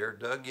 lived there,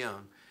 Doug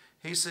Young.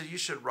 He said, you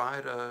should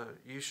write a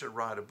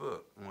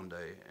book one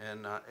day,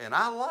 and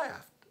I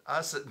laughed.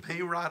 I said,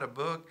 me write a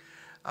book?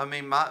 I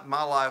mean, my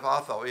life,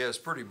 I thought, it's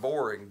pretty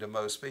boring to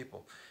most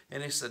people.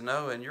 And he said,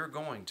 no, and you're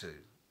going to.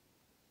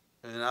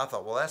 And I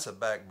thought, well, that's a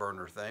back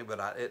burner thing, but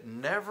it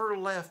never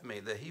left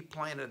me that he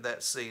planted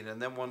that seed. And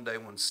then one day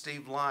when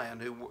Steve Lyon,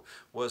 who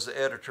was the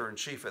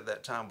editor-in-chief at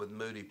that time with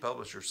Moody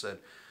Publishers, said,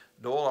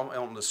 Doyle,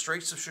 I'm on the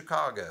streets of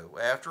Chicago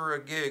after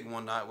a gig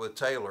one night with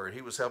Taylor, and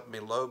he was helping me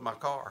load my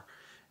car.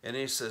 And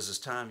he says, it's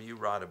time you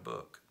write a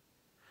book.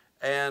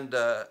 And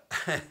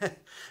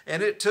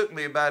and it took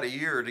me about a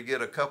year to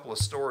get a couple of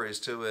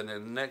stories to it, and the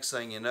next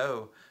thing you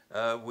know,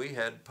 we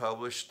had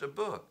published a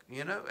book,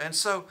 And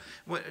so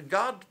when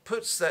God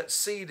puts that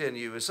seed in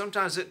you, and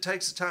sometimes it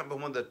takes time, but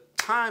when the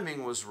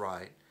timing was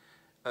right,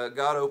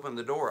 God opened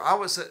the door. I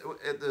was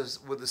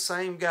with the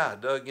same guy,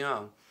 Doug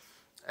Young,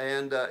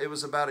 and it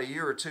was about a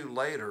year or two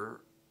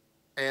later,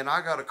 and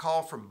I got a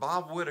call from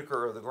Bob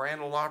Whitaker of the Grand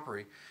Ole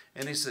Opry,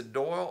 and he said,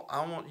 Doyle,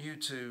 I want you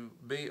to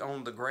be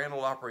on the Grand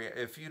Ole Opry.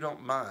 If you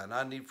don't mind,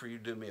 I need for you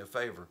to do me a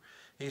favor.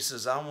 He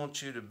says, I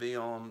want you to be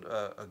on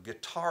a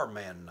Guitar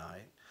Man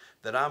night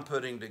that I'm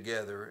putting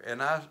together.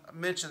 And I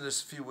mentioned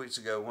this a few weeks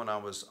ago when I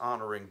was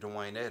honoring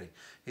Dwayne Eddy.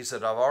 He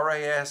said, I've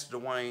already asked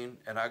Dwayne,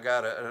 and I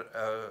got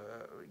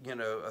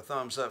a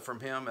thumbs up from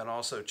him, and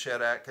also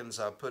Chet Atkins.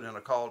 I put in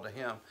a call to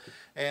him.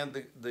 And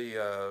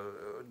the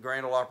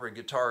Grand Ole Opry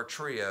Guitar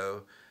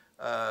Trio,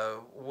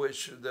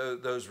 which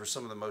those were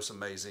some of the most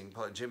amazing.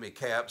 Jimmy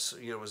Capps,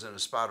 was in a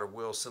Spider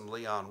Wilson,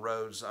 Leon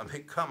Rhodes. I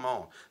mean, come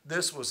on.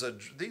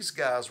 These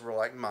guys were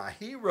like my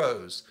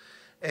heroes.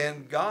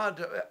 And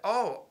God,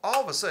 all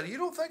of a sudden, you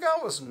don't think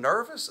I was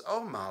nervous?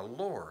 Oh, my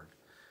Lord.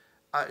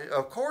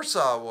 Of course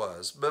I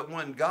was. But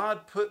when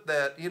God put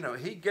that,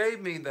 he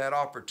gave me that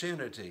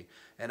opportunity,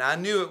 and I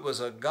knew it was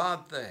a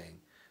God thing.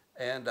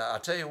 And I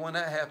tell you, when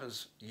that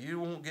happens, you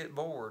won't get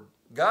bored.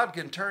 God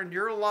can turn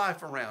your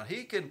life around.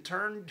 He can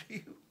turn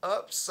you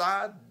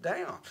upside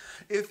down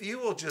if you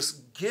will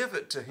just give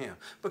it to him,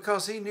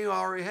 because he knew I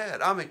already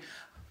had. I mean,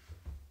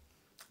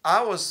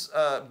 I was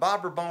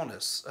Bob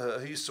Rabonis,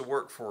 who used to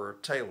work for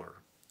Taylor.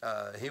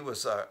 He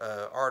was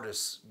a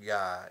artist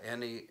guy,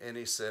 and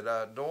he said,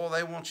 Doyle,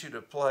 they want you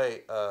to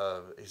play.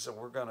 He said,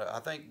 we're gonna. I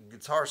think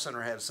Guitar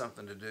Center had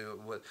something to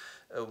do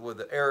with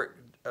the Eric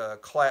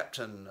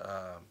Clapton.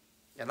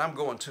 And I'm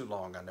going too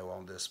long, I know,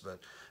 on this, but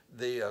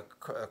the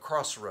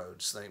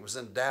Crossroads thing was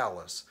in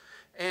Dallas.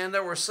 And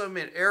there were so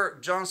many.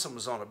 Eric Johnson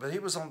was on it, but he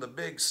was on the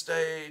big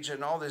stage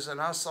and all these.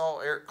 And I saw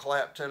Eric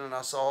Clapton, and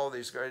I saw all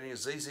these great.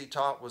 ZZ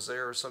Top was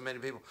there. So many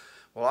people.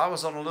 Well, I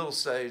was on a little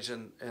stage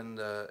in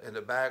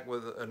the back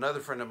with another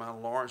friend of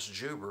mine, Lawrence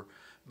Juber.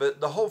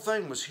 But the whole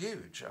thing was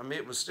huge. I mean,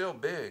 it was still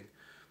big.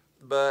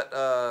 But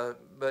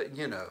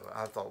you know,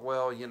 I thought,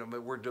 well, you know,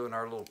 we're doing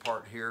our little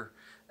part here.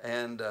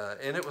 And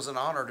it was an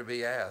honor to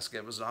be asked.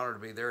 It was an honor to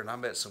be there. And I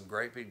met some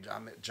great people. I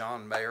met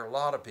John Mayer, a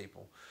lot of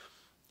people.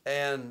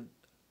 And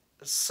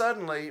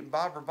suddenly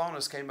Bob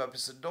Rabonis came up and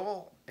said,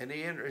 Doyle, and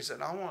he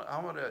said, I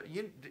want to,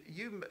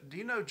 do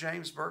you know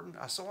James Burton?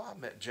 I said, well, I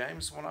met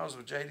James when I was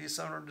with J.D.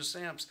 Sumner and the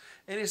Stamps.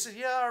 And he said,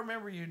 yeah, I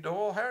remember you,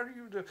 Doyle. How do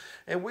you do?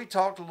 And we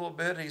talked a little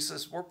bit. He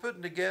says, we're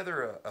putting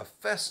together a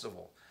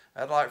festival.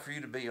 I'd like for you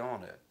to be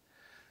on it.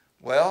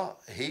 Well,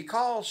 he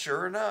called,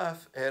 sure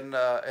enough, and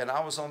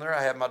I was on there.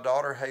 I had my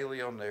daughter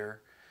Haley on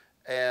there,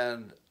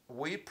 and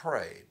we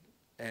prayed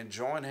and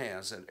joined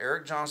hands. And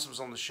Eric Johnson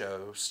was on the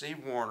show,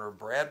 Steve Warner,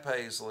 Brad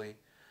Paisley,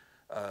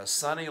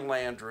 Sonny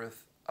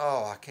Landreth.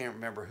 Oh, I can't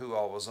remember who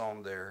all was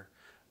on there.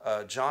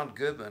 John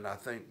Goodman, I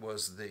think,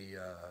 was the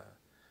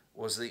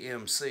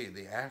MC,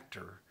 the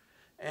actor,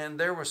 and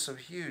there were some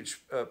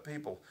huge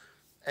people,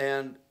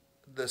 and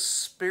the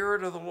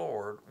Spirit of the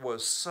Lord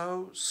was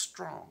so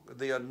strong.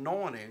 The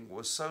anointing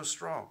was so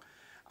strong.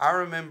 I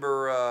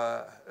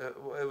remember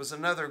it was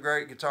another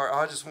great guitar.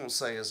 I just won't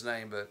say his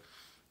name, but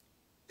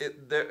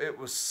it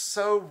was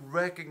so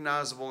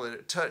recognizable, and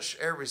it touched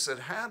every. Said,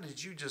 how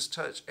did you just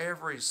touch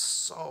every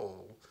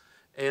soul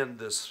in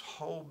this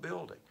whole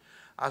building?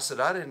 I said,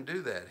 I didn't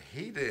do that.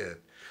 He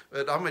did.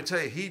 But I'm going to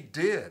tell you, he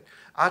did.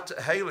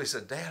 Haley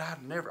said, Dad,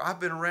 I've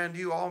been around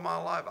you all my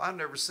life. I've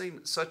never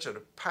seen such a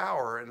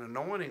power and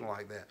anointing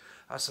like that.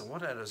 I said, well,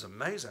 that is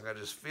amazing.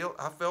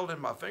 I felt it in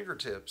my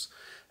fingertips.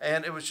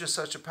 And it was just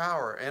such a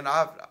power. And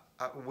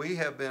we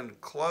have been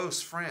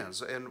close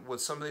friends, and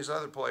with some of these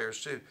other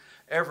players too,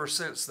 ever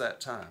since that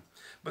time.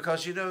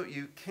 Because, you know,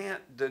 you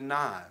can't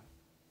deny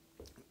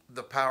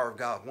the power of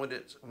God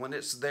when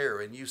it's there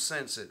and you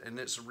sense it and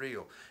it's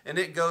real. And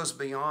it goes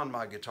beyond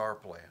my guitar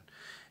playing.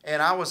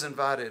 And I was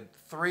invited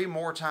 3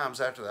 more times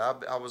after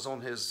that. I was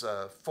on his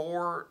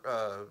 4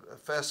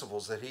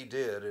 festivals that he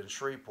did in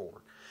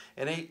Shreveport.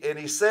 And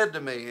he said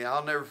to me,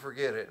 I'll never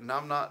forget it, and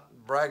I'm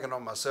not bragging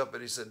on myself, but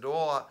he said,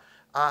 Doyle,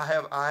 I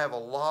have a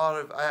lot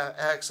of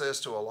access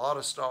to a lot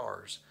of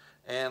stars.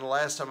 And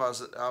last time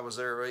I was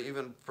there,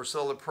 even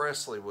Priscilla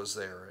Presley was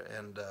there,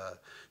 and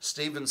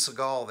Steven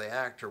Seagal, the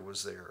actor,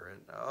 was there.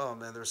 And oh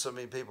man, there's so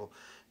many people.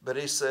 But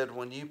he said,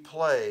 when you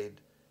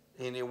played,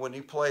 and when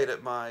you played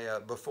at my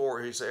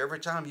before, he said every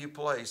time you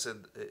play, he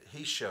said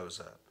he shows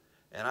up,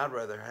 and I'd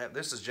rather have.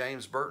 This is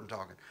James Burton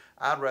talking.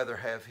 I'd rather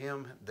have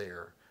him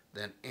there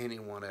than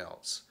anyone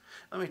else.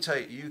 Let me tell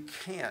you, you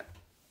can't.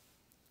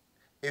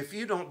 If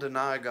you don't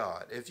deny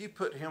God, if you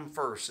put Him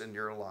first in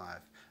your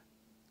life,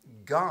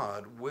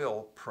 God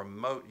will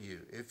promote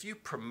you. If you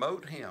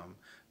promote Him,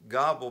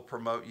 God will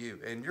promote you,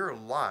 and your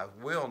life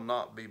will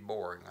not be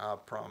boring. I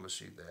promise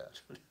you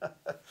that.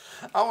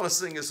 I want to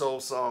sing this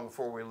old song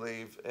before we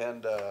leave,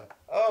 and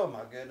oh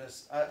my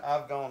goodness,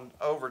 I've gone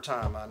over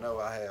time. I know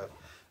I have,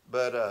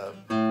 but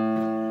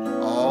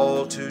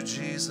all to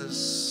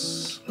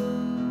Jesus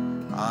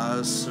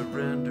I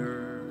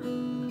surrender.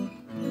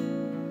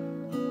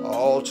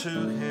 All to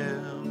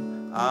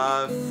Him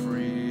I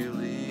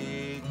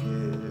freely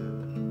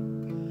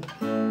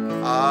give.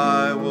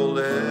 I will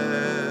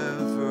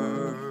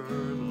ever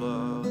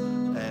love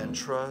and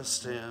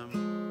trust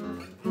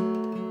Him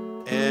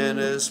in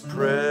His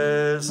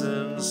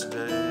presence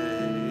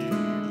daily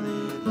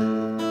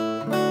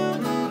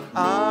live.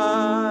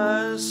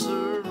 I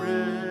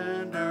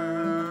surrender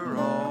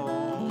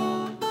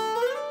all.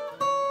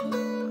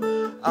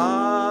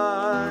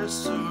 I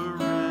surrender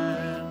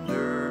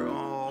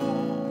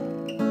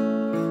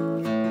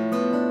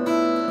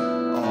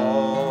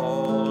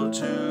all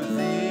to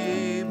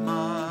Thee,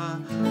 my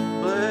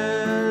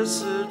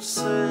blessed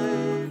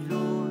Savior.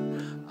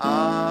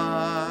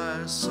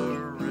 I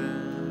surrender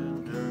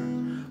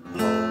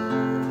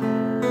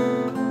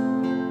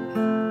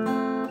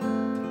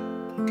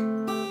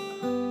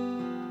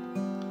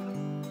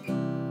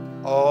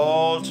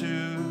all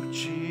to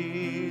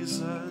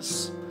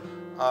Jesus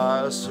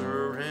I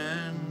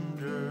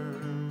surrender.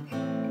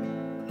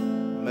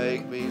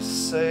 Make me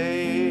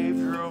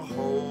Savior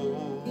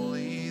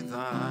wholly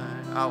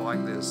Thine. I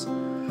like this.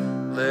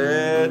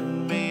 Let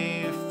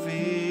me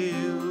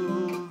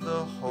feel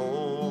the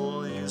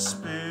Holy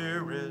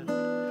Spirit.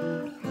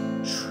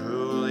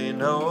 Truly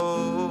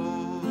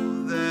know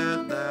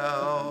that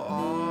Thou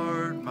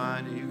art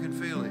mine. You can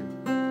feel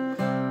Him.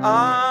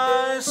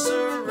 I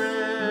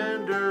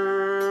surrender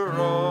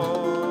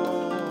all.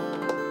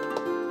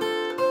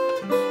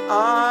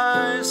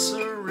 I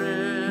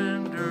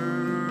surrender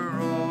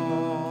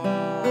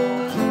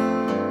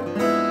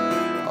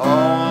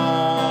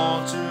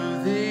all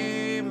to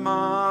Thee,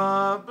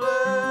 my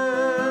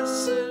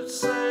blessed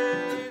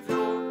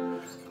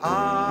Savior.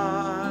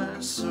 I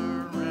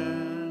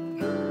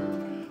surrender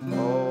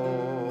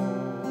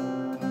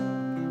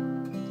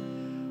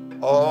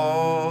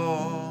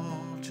all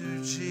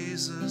to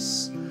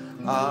Jesus.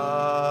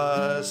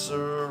 I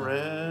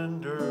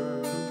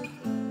surrender.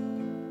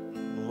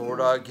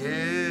 Lord, I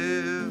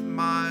give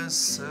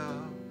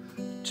myself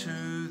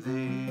to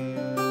Thee.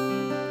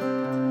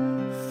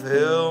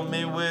 Fill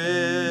me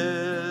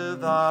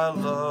with Thy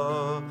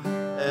love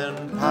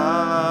and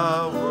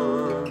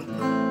power.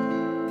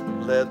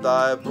 Let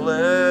Thy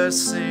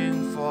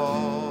blessing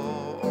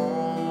fall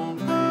on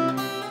me.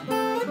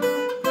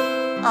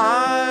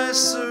 I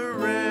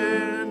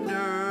surrender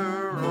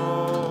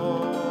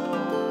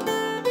all.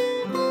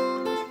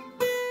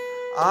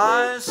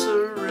 I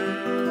surrender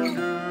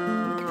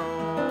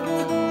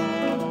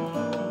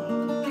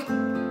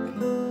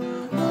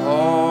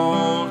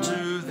all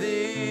to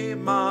Thee,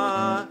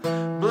 my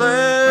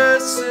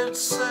blessed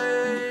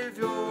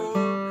Savior.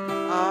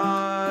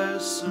 I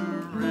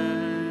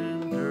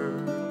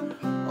surrender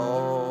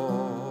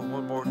all.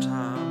 One more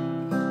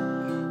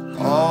time.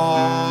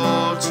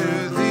 All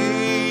to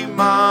Thee,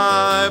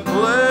 my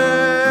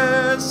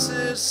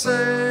blessed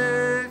Savior.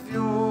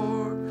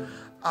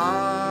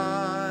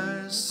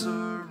 I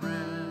surrender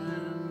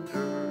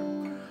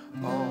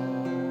all.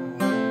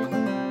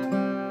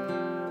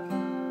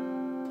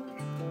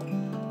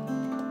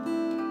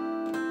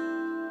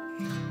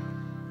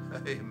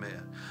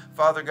 Amen.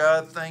 Father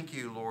God, thank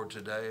You, Lord,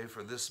 today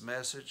for this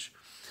message.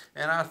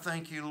 And I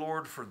thank You,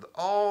 Lord, for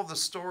all the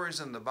stories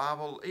in the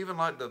Bible, even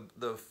like the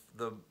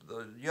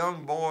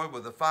young boy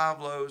with the 5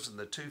 loaves and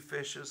the 2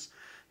 fishes.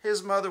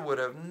 His mother would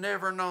have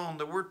never known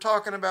that we're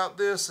talking about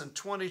this in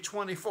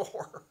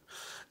 2024.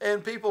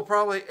 And people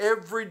probably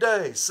every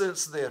day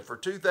since then, for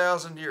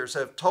 2,000 years,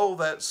 have told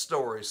that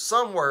story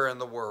somewhere in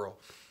the world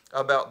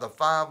about the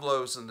 5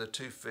 loaves and the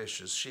 2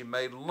 fishes. She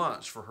made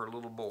lunch for her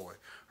little boy.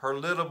 Her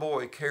little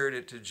boy carried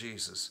it to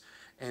Jesus,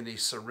 and he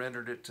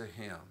surrendered it to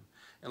Him.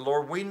 And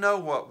Lord, we know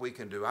what we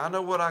can do. I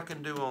know what I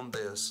can do on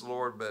this,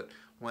 Lord, but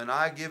when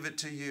I give it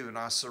to You and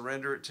I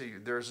surrender it to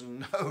You, there's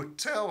no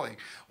telling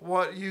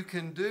what You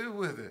can do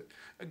with it.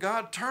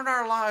 God, turn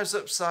our lives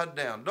upside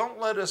down. Don't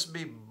let us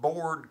be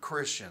bored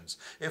Christians.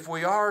 If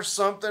we are,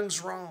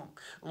 something's wrong.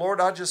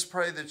 Lord, I just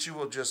pray that You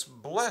will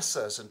just bless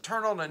us and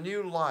turn on a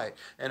new light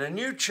and a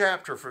new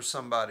chapter for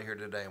somebody here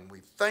today. And we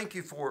thank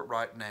You for it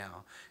right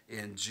now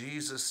in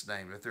Jesus'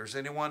 name. If there's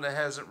anyone that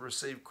hasn't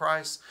received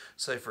Christ,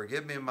 say,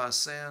 forgive me my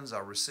sins.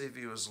 I receive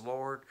You as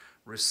Lord.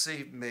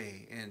 Receive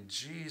me in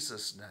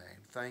Jesus'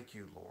 name. Thank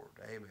You, Lord.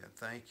 Amen.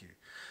 Thank You.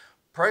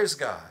 Praise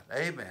God.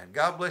 Amen.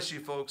 God bless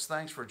you, folks.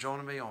 Thanks for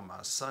joining me on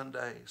my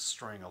Sunday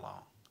String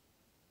Along.